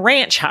living in a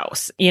ranch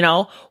house?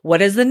 What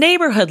does the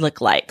neighborhood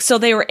look like? So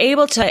they were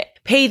able to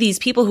pay these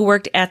people who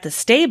worked at the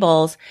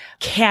stables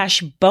cash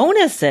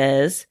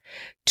bonuses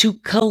to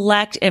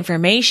collect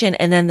information.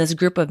 And then this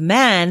group of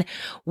men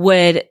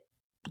would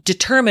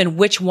determine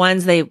which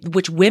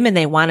women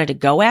they wanted to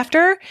go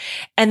after.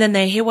 And then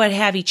they would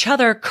have each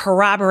other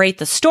corroborate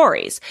the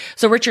stories.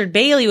 So Richard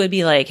Bailey would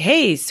be like,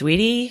 hey,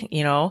 sweetie,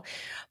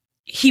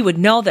 he would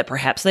know that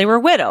perhaps they were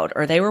widowed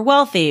or they were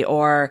wealthy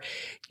or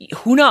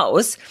who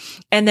knows.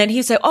 And then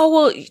he'd say,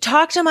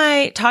 talk to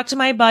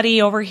my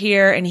buddy over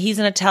here and he's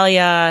going to tell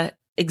you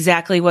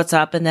exactly what's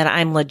up and that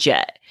I'm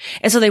legit.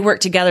 And so they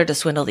worked together to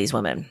swindle these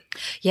women.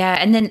 Yeah.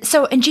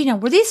 And Gina,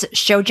 were these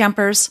show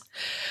jumpers?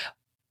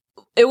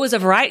 It was a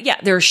variety. Yeah,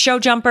 there were show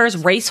jumpers,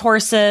 race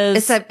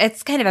horses.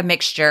 It's kind of a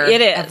mixture.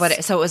 It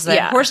is. So it was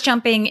the horse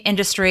jumping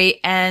industry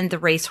and the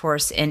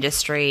racehorse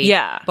industry.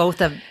 Yeah.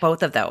 Both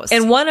of those.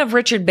 And one of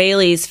Richard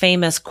Bailey's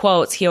famous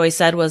quotes he always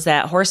said was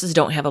that horses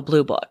don't have a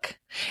blue book.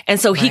 And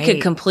so he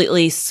could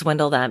completely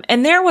swindle them.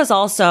 And there was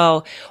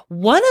also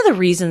one of the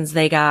reasons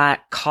they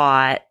got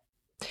caught.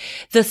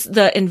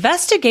 The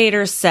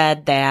investigators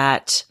said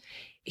that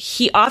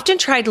he often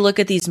tried to look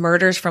at these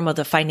murders from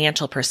the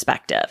financial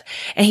perspective,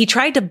 and he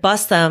tried to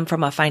bust them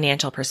from a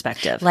financial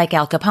perspective. Like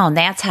Al Capone.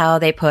 That's how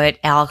they put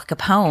Al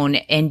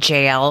Capone in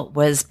jail,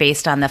 was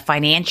based on the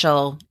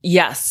financial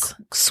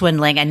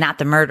swindling and not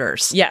the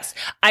murders. Yes.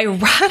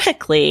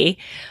 Ironically,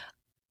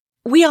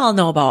 we all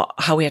know about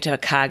how we have to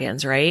have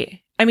Coggins, right?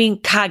 I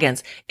mean,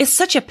 Coggins is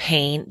such a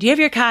pain. Do you have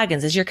your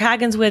Coggins? Is your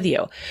Coggins with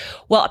you?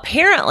 Well,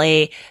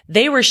 apparently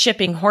they were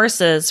shipping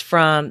horses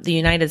from the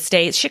United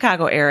States,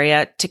 Chicago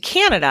area to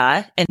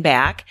Canada and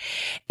back.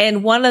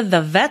 And one of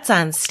the vets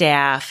on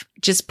staff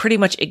just pretty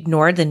much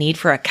ignored the need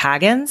for a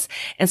Coggins.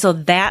 And so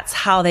that's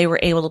how they were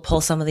able to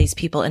pull some of these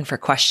people in for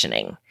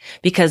questioning,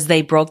 because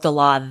they broke the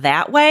law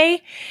that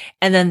way.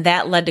 And then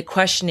that led to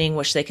questioning,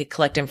 which they could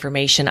collect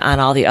information on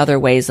all the other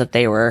ways that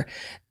they were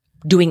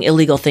doing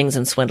illegal things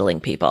and swindling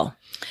people.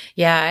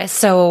 Yeah.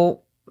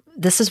 So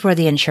this is where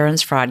the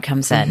insurance fraud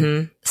comes in.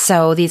 Mm-hmm.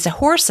 So these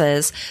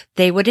horses,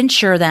 they would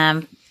insure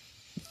them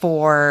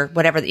for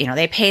whatever,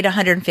 they paid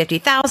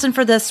 $150,000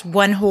 for this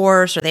one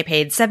horse, or they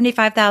paid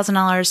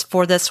 $75,000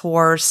 for this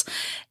horse,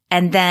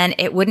 and then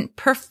it wouldn't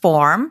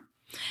perform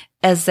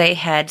as they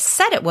had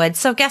said it would.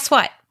 So guess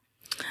what?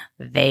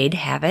 They'd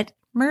have it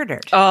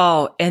murdered.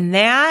 Oh, and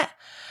that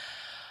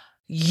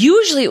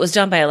usually it was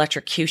done by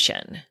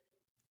electrocution.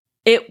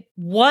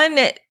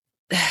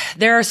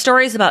 There are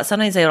stories about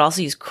sometimes they would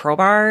also use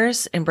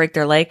crowbars and break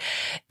their leg.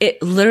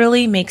 It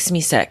literally makes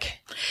me sick.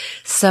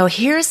 So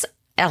here's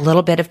a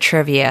little bit of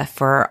trivia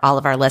for all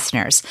of our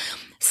listeners.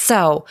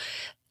 So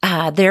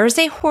there's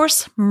a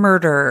horse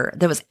murder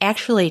that was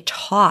actually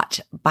taught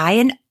by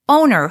an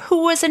owner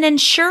who was an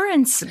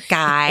insurance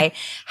guy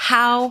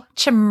how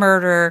to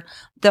murder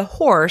the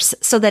horse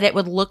so that it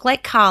would look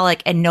like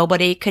colic and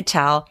nobody could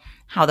tell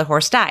how the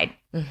horse died.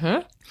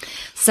 Mm-hmm.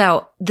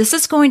 So this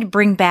is going to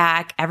bring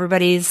back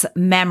everybody's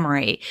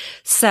memory.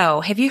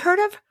 So have you heard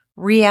of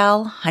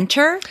Rielle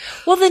Hunter?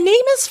 Well, the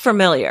name is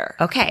familiar.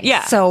 Okay.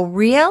 Yeah. So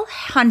Rielle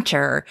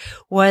Hunter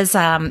was,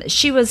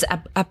 she was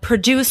a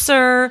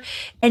producer,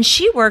 and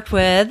she worked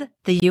with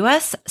the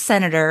U.S.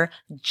 Senator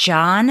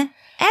John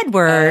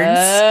Edwards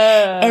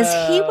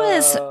as he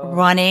was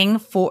running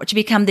to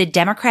become the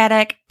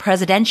Democratic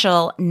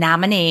presidential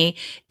nominee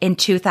in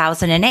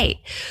 2008.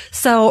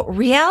 So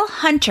Rielle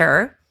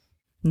Hunter,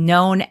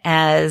 known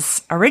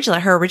as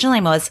her original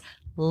name was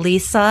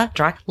Lisa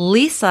Druck.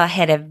 Lisa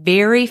had a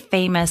very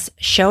famous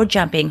show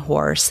jumping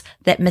horse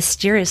that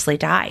mysteriously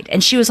died.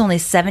 And she was only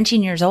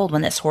 17 years old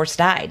when this horse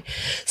died.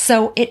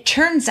 So it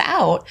turns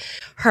out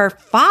her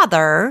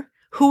father,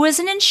 who was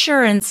an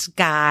insurance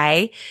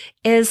guy,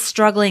 is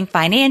struggling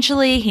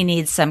financially. He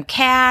needs some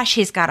cash.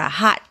 He's got a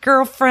hot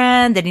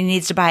girlfriend that he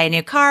needs to buy a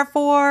new car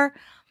for.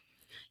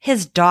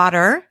 His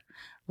daughter,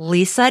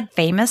 Lisa,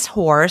 famous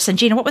horse. And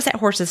Gina, what was that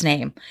horse's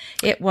name?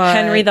 It was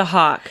Henry the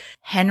Hawk.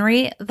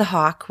 Henry the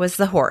Hawk was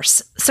the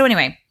horse. So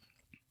anyway,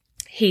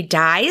 he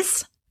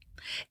dies,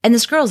 and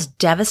this girl's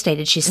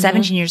devastated. She's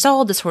 17 years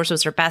old. This horse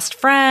was her best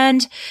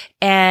friend,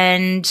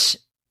 and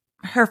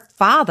her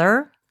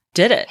father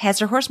has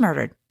her horse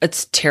murdered.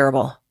 It's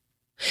terrible.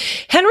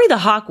 Henry the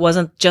Hawk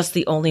wasn't just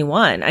the only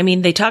one. I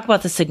mean, they talk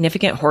about the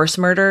significant horse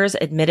murders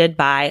admitted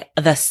by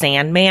the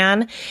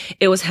Sandman.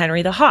 It was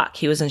Henry the Hawk.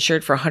 He was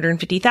insured for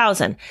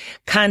 $150,000.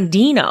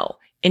 Condino,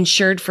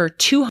 insured for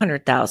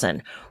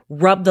 $200,000.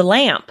 Rub the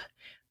Lamp,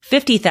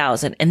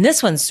 $50,000. And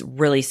this one's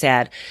really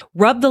sad.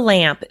 Rub the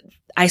Lamp.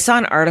 I saw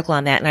an article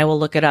on that, and I will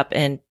look it up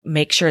and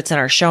make sure it's in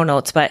our show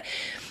notes. But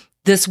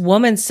this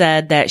woman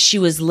said that she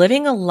was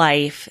living a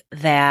life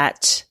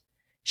that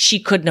she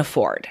couldn't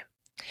afford.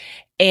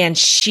 And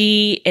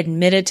she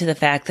admitted to the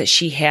fact that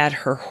she had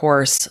her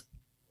horse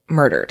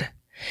murdered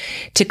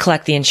to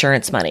collect the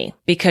insurance money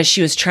because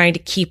she was trying to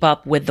keep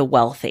up with the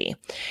wealthy.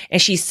 And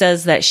she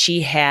says that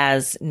she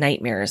has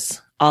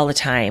nightmares all the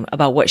time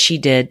about what she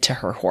did to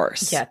her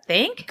horse. You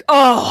think?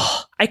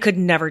 Oh, I could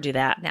never do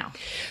that. No.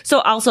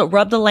 So also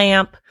Rub the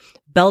Lamp,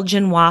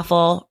 Belgian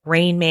Waffle,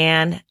 Rain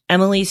Man,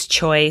 Emily's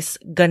Choice,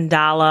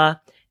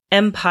 Gundala,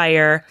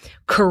 Empire,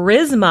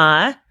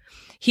 Charisma.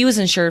 He was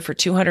insured for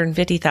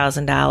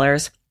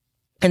 $250,000.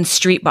 And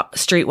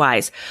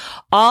Streetwise.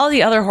 All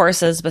the other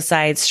horses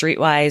besides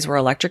Streetwise were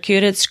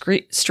electrocuted.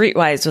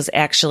 Streetwise was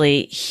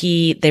actually,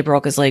 they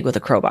broke his leg with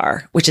a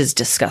crowbar, which is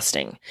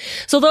disgusting.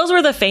 So those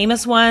were the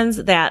famous ones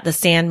that the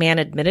Sandman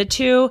admitted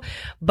to,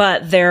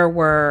 but there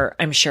were,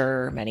 I'm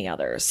sure, many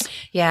others.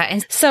 Yeah.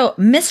 And so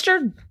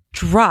Mr.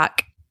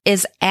 Druck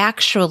is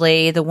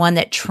actually the one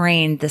that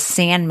trained the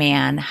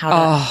Sandman how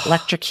to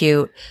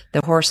electrocute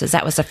the horses.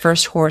 That was the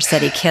first horse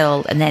that he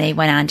killed, and then he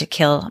went on to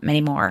kill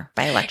many more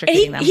by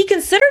electrocuting them. He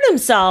considered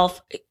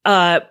himself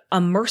a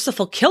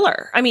merciful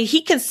killer. I mean,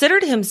 he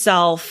considered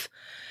himself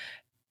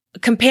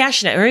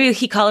compassionate, or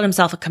he called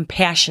himself a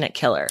compassionate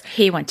killer.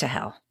 He went to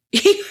hell.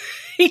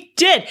 He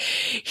did.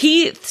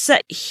 He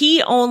said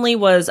he only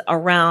was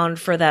around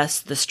for the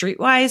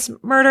Streetwise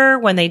murder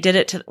when they did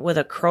it with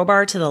a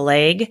crowbar to the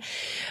leg.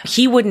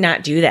 He would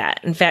not do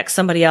that. In fact,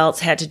 somebody else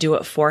had to do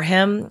it for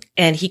him,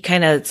 and he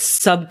kind of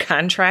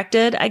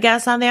subcontracted, I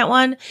guess, on that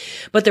one.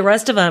 But the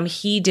rest of them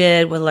he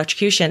did with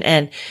electrocution.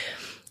 And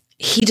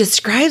he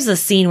describes the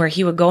scene where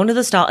he would go into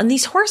the stall, and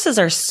these horses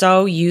are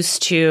so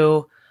used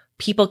to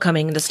people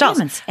coming into stalls.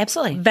 Humans,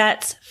 absolutely.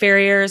 Vets,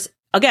 farriers.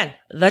 Again,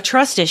 the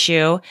trust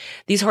issue.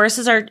 These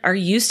horses are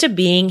used to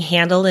being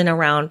handled and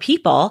around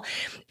people.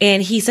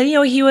 And he said,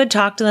 he would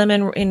talk to them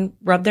and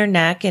rub their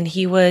neck, and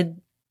he would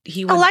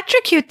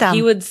electrocute them.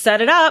 He would set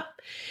it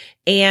up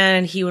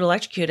and he would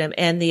electrocute him.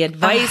 And the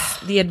advice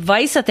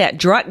that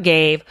Druck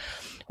gave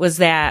was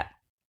that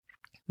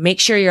make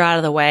sure you're out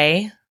of the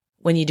way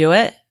when you do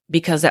it,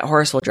 because that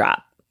horse will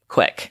drop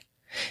quick.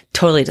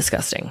 Totally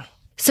disgusting.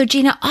 So,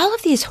 Gina, all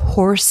of these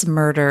horse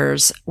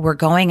murders were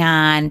going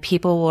on.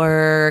 People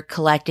were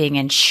collecting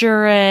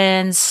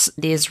insurance.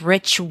 These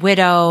rich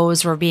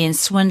widows were being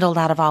swindled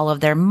out of all of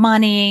their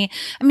money.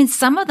 I mean,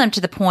 some of them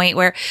to the point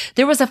where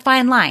there was a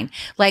fine line.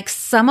 Like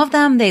some of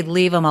them, they'd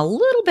leave them a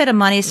little bit of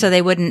money so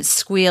they wouldn't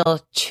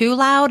squeal too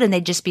loud and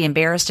they'd just be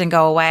embarrassed and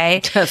go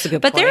away. That's a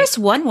good But point. there was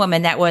one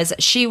woman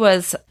she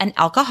was an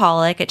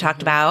alcoholic, it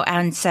talked about.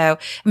 And so,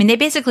 I mean, they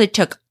basically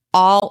took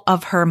all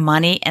of her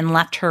money and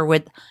left her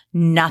with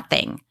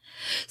nothing.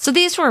 So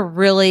these were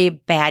really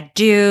bad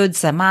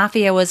dudes. The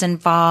mafia was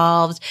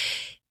involved.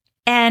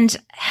 And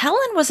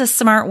Helen was a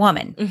smart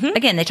woman. Mm-hmm.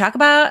 Again, they talk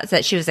about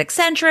that she was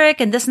eccentric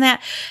and this and that.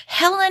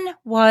 Helen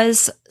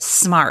was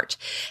smart.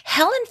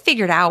 Helen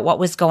figured out what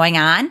was going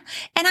on.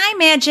 And I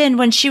imagine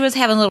when she was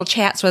having little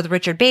chats with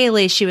Richard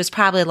Bailey, she was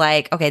probably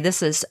like, okay,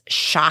 this is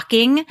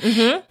shocking.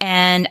 Mm-hmm.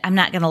 And I'm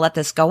not going to let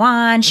this go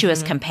on. She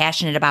was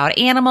compassionate about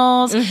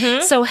animals.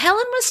 Mm-hmm. So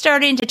Helen was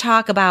starting to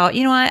talk about,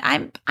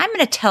 I'm going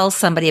to tell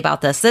somebody about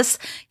this. This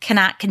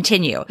cannot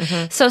continue.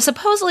 Mm-hmm. So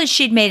supposedly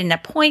she'd made an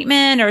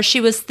appointment, or she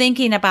was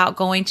thinking about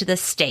going to the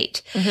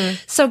state. Mm-hmm.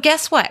 So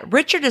guess what?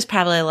 Richard is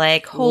probably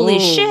like, holy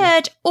Whoa.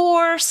 shit.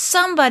 Or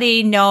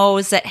somebody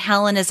knows that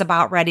Helen is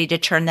about ready to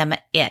turn them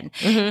in.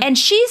 Mm-hmm. And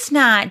she's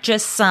not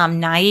just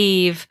some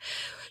naive.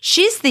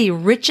 She's the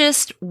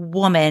richest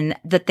woman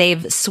that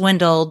they've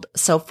swindled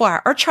so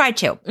far, or tried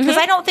to, because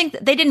I don't think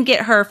they didn't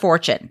get her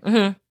fortune.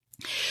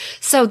 Mm-hmm.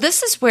 So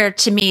this is where,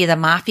 to me, the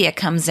mafia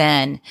comes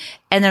in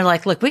and they're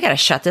like, look, we got to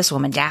shut this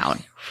woman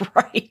down.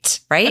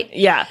 Right?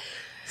 Yeah.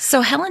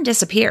 So Helen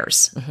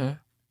disappears. Mm-hmm.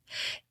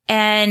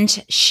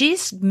 And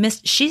she's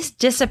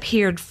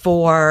disappeared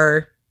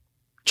for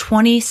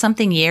 20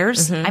 something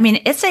years. Mm-hmm. I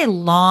mean, it's a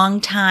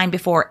long time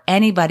before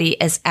anybody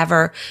is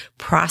ever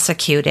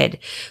prosecuted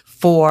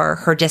for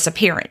her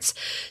disappearance.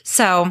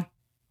 So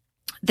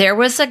there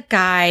was a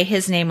guy,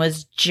 his name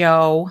was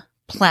Joe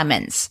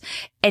Plemons,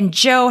 and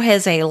Joe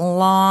has a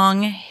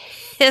long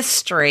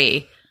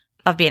history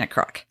of being a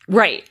crook.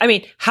 Right. I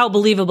mean, how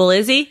believable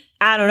is he?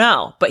 I don't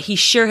know, but he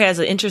sure has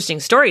an interesting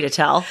story to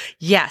tell.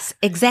 Yes,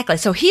 exactly.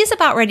 So he's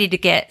about ready to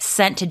get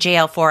sent to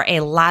jail for a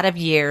lot of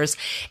years.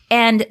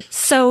 And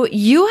so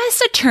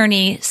U.S.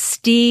 Attorney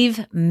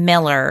Steve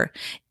Miller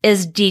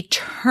is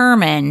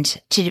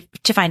determined to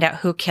find out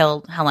who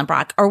killed Helen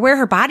Brock, or where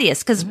her body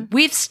is, because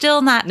we've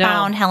still not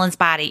found Helen's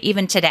body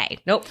even today.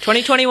 Nope.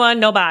 2021,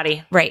 no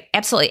body. Right.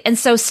 Absolutely. And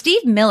so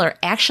Steve Miller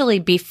actually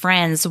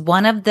befriends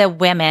one of the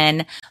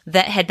women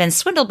that had been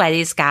swindled by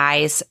these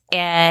guys,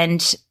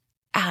 and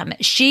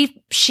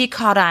she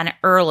caught on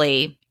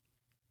early.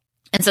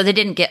 And so they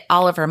didn't get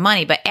all of her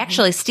money, but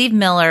actually Steve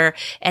Miller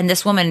and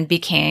this woman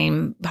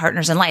became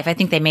partners in life. I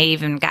think they may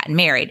even gotten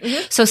married.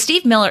 Mm-hmm. So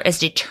Steve Miller is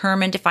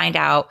determined to find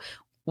out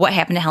what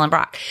happened to Helen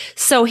Brock.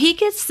 So he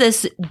gets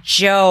this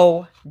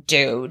Joe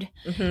dude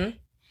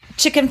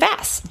to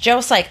confess.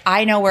 Joe's like,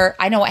 I know what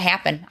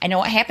happened. I know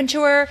what happened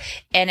to her.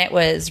 And it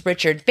was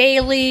Richard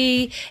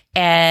Bailey.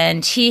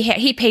 And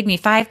he paid me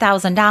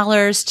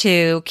 $5,000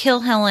 to kill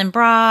Helen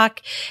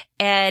Brock.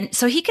 And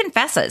so he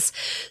confesses.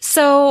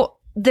 So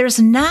there's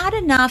not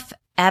enough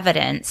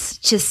evidence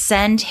to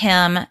send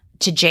him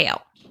to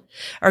jail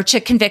or to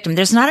convict him.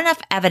 There's not enough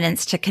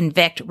evidence to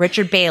convict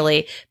Richard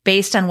Bailey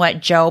based on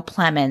what Joe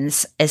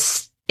Plemons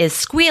is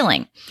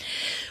squealing.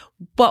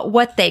 But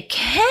what they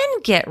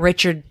can get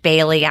Richard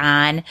Bailey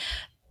on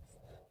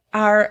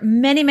are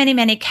many, many,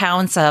 many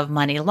counts of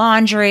money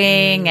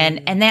laundering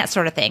and that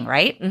sort of thing,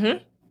 right?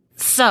 Mm-hmm.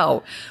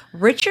 So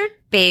Richard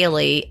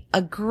Bailey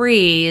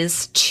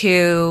agrees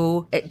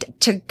to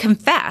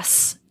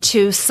confess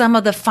to some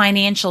of the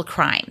financial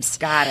crimes.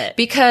 Got it.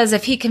 Because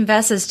if he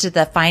confesses to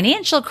the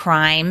financial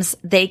crimes,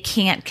 they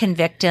can't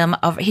convict him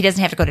he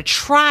doesn't have to go to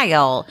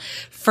trial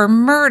for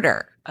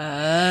murder.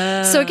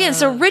 So again,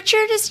 so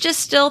Richard is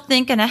just still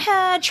thinking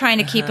ahead, trying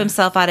to keep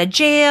himself out of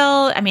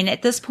jail. I mean,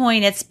 at this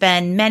point, it's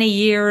been many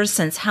years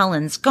since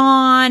Helen's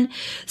gone.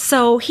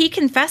 So he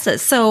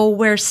confesses. So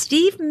where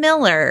Steve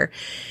Miller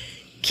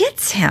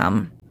gets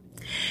him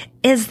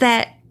is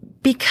that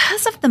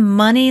because of the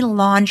money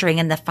laundering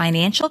and the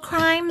financial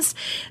crimes,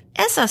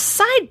 as a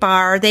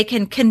sidebar, they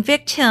can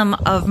convict him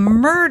of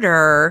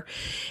murder.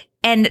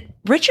 And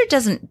Richard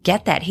doesn't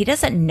get that. He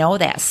doesn't know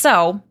that.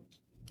 So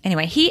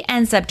anyway, he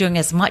ends up doing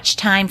as much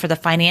time for the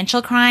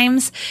financial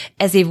crimes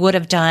as he would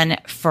have done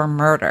for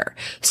murder.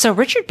 So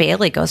Richard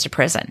Bailey goes to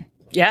prison.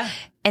 Yeah.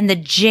 And the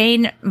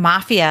Jane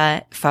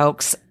Mafia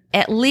folks,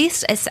 at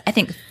least I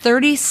think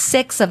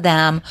 36 of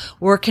them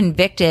were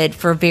convicted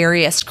for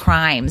various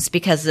crimes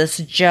because this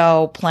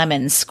Joe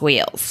Plemons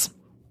squeals.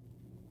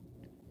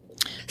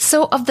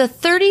 So of the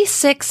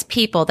 36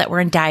 people that were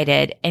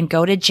indicted and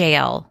go to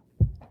jail,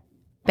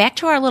 back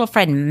to our little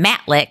friend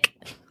Matlick,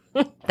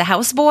 the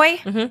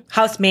houseboy,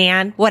 House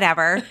man,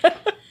 whatever.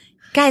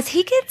 Guys,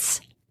 he gets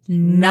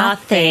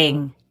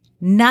nothing.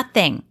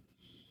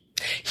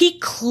 He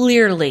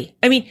clearly,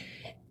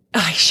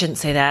 I shouldn't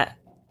say that.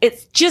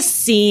 It just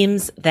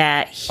seems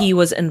that he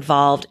was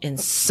involved in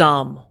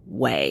some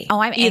way. Oh,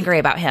 I'm angry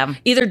about him.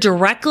 Either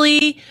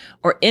directly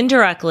or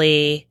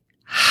indirectly.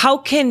 How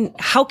can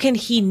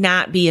he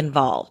not be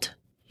involved?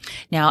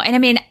 No,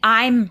 and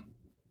I'm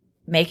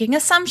making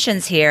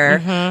assumptions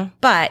here,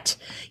 but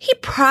he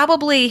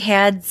probably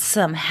had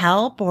some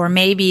help, or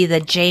maybe the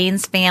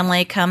Jane's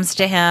family comes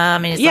to him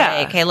and he's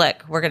like, hey,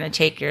 look, we're going to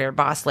take your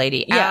boss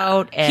lady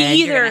out and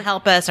you're going to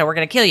help us or we're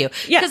going to kill you.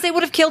 Yeah. Because they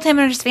would have killed him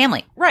and his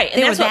family. Right.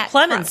 And that's what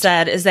Plemons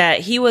said, is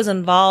that he was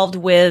involved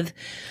with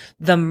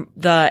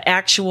the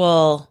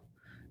actual...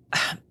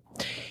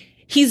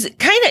 He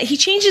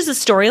changes the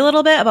story a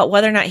little bit about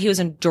whether or not he was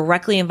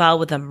directly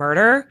involved with the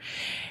murder.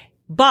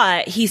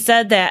 But he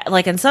said that,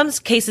 like, in some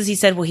cases, he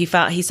said, well,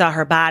 he saw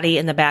her body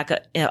in the back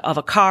of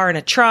a car in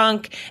a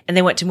trunk, and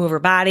they went to move her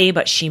body,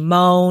 but she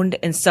moaned.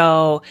 And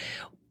so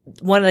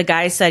one of the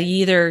guys said, you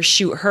either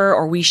shoot her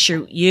or we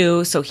shoot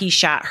you. So he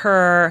shot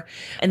her.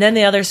 And then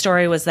the other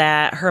story was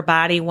that her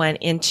body went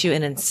into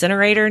an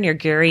incinerator near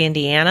Gary,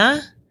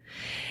 Indiana.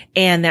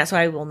 And that's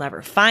why we'll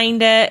never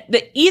find it.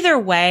 But either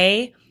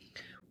way,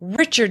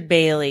 Richard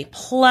Bailey,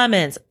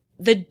 Plemons,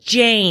 the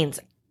Janes,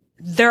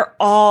 they're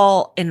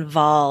all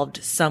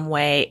involved some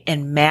way,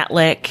 and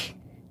Matlick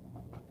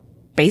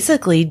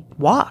basically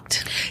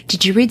walked.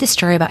 Did you read the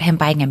story about him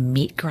buying a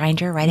meat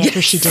grinder right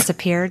after she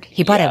disappeared?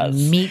 He bought a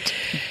meat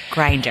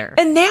grinder.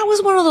 And that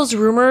was one of those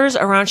rumors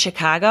around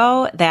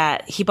Chicago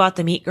that he bought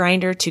the meat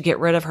grinder to get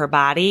rid of her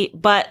body.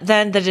 But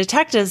then the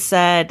detectives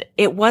said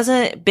it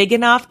wasn't big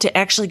enough to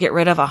actually get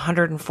rid of a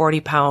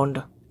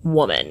 140-pound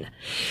woman.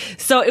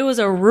 So it was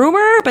a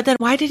rumor, but then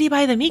why did he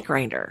buy the meat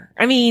grinder?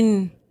 I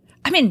mean,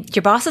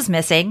 your boss is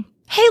missing.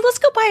 Hey, let's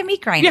go buy a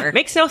meat grinder. Yeah,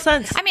 makes no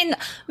sense.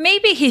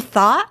 Maybe he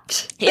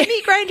thought the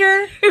meat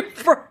grinder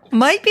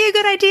might be a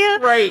good idea.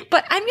 Right.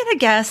 But I'm going to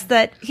guess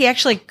that he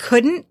actually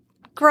couldn't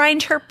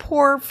grind her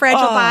poor,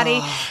 fragile body.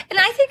 And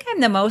I think I'm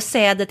the most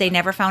sad that they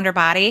never found her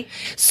body.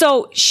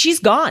 So she's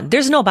gone.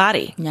 There's no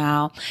body.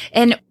 No.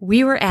 And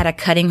we were at a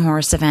cutting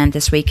horse event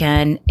this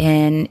weekend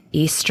in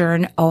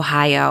Eastern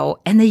Ohio.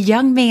 And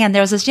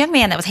there was this young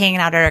man that was hanging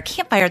out at our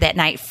campfire that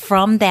night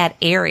from that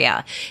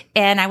area.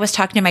 And I was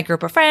talking to my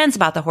group of friends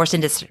about the Horse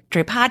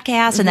Industry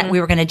Podcast and that we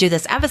were going to do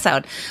this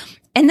episode.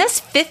 And this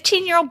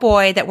 15-year-old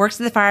boy that works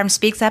at the farm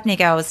speaks up and he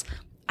goes,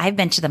 I've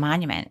been to the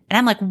monument. And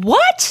I'm like,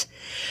 what?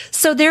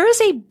 So there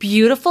is a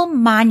beautiful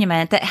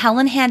monument that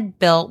Helen had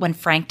built when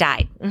Frank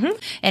died.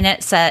 And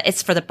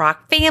it's for the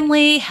Brock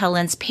family.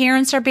 Helen's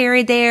parents are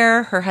buried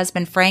there. Her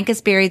husband Frank is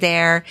buried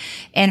there.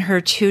 And her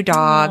two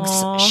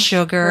dogs,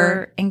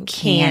 Sugar and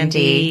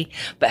Candy.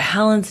 But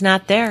Helen's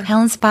not there.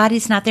 Helen's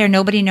body's not there.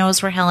 Nobody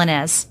knows where Helen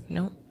is.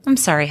 Nope. I'm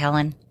sorry,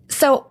 Helen.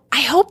 So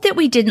I hope that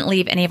we didn't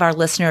leave any of our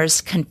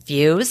listeners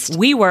confused.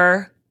 We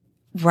were.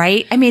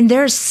 Right?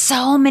 There's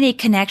so many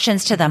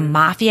connections to the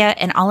mafia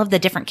and all of the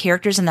different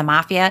characters in the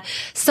mafia.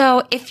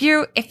 So if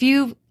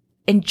you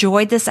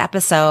enjoyed this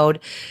episode,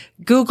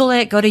 Google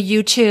it, go to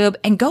YouTube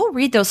and go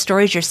read those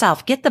stories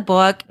yourself. Get the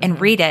book and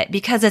read it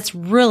because it's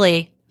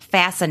really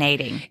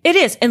fascinating. It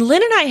is. And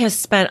Lynn and I have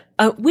spent,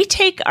 we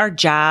take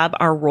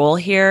our role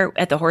here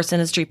at the Horse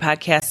Industry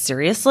Podcast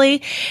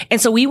seriously.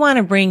 And so we want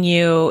to bring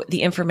you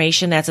the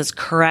information that's as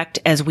correct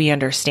as we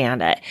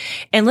understand it.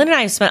 And Lynn and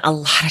I have spent a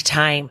lot of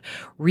time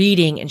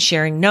reading and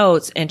sharing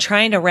notes and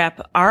trying to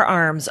wrap our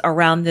arms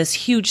around this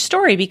huge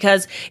story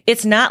because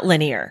it's not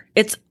linear.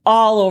 It's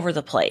all over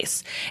the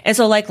place. And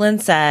so like Lynn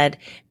said,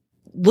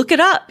 look it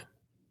up.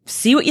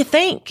 See what you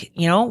think.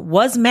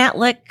 Was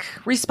Matlick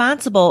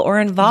responsible or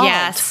involved?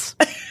 Yes.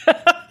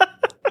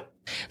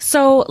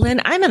 So,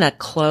 Lynn, I'm going to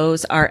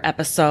close our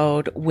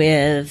episode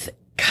with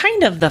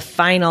kind of the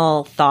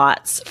final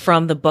thoughts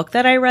from the book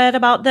that I read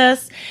about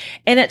this.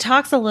 And it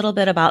talks a little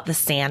bit about the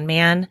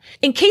Sandman.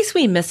 In case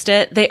we missed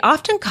it, they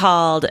often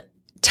called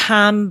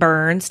Tommy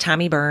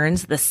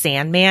Burns, the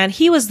Sandman.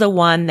 He was the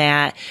one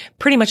that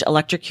pretty much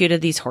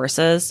electrocuted these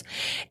horses.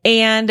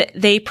 And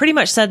they pretty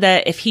much said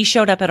that if he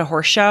showed up at a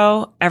horse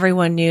show,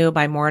 everyone knew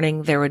by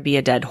morning there would be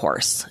a dead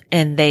horse.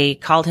 And they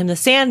called him the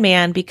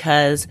Sandman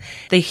because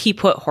he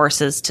put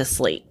horses to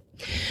sleep.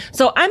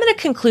 So I'm going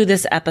to conclude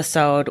this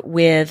episode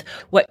with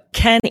what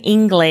Ken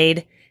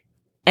Inglade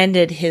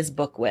ended his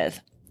book with.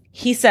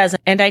 He says,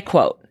 and I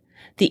quote,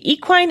 "The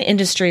equine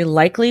industry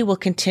likely will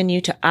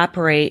continue to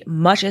operate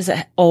much as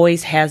it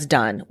always has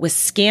done, with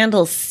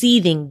scandals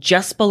seething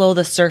just below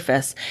the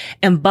surface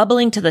and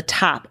bubbling to the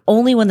top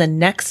only when the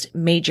next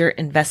major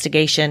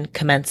investigation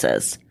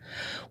commences.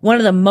 One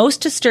of the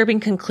most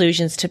disturbing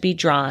conclusions to be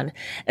drawn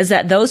is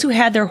that those who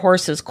had their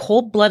horses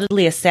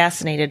cold-bloodedly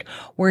assassinated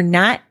were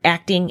not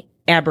acting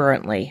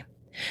aberrantly.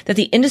 That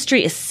the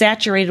industry is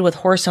saturated with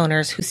horse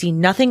owners who see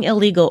nothing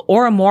illegal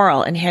or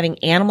immoral in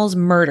having animals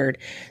murdered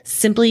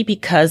simply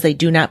because they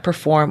do not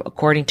perform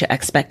according to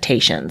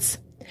expectations.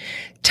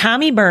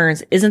 Tommy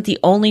Burns isn't the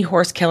only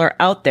horse killer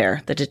out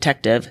there," the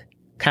detective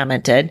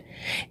commented,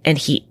 "and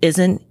he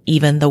isn't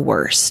even the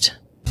worst."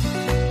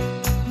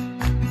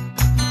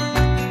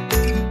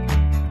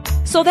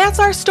 So that's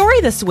our story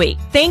this week.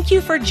 Thank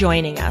you for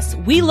joining us.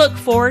 We look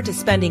forward to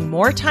spending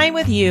more time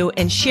with you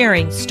and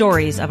sharing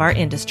stories of our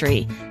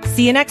industry.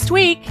 See you next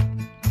week.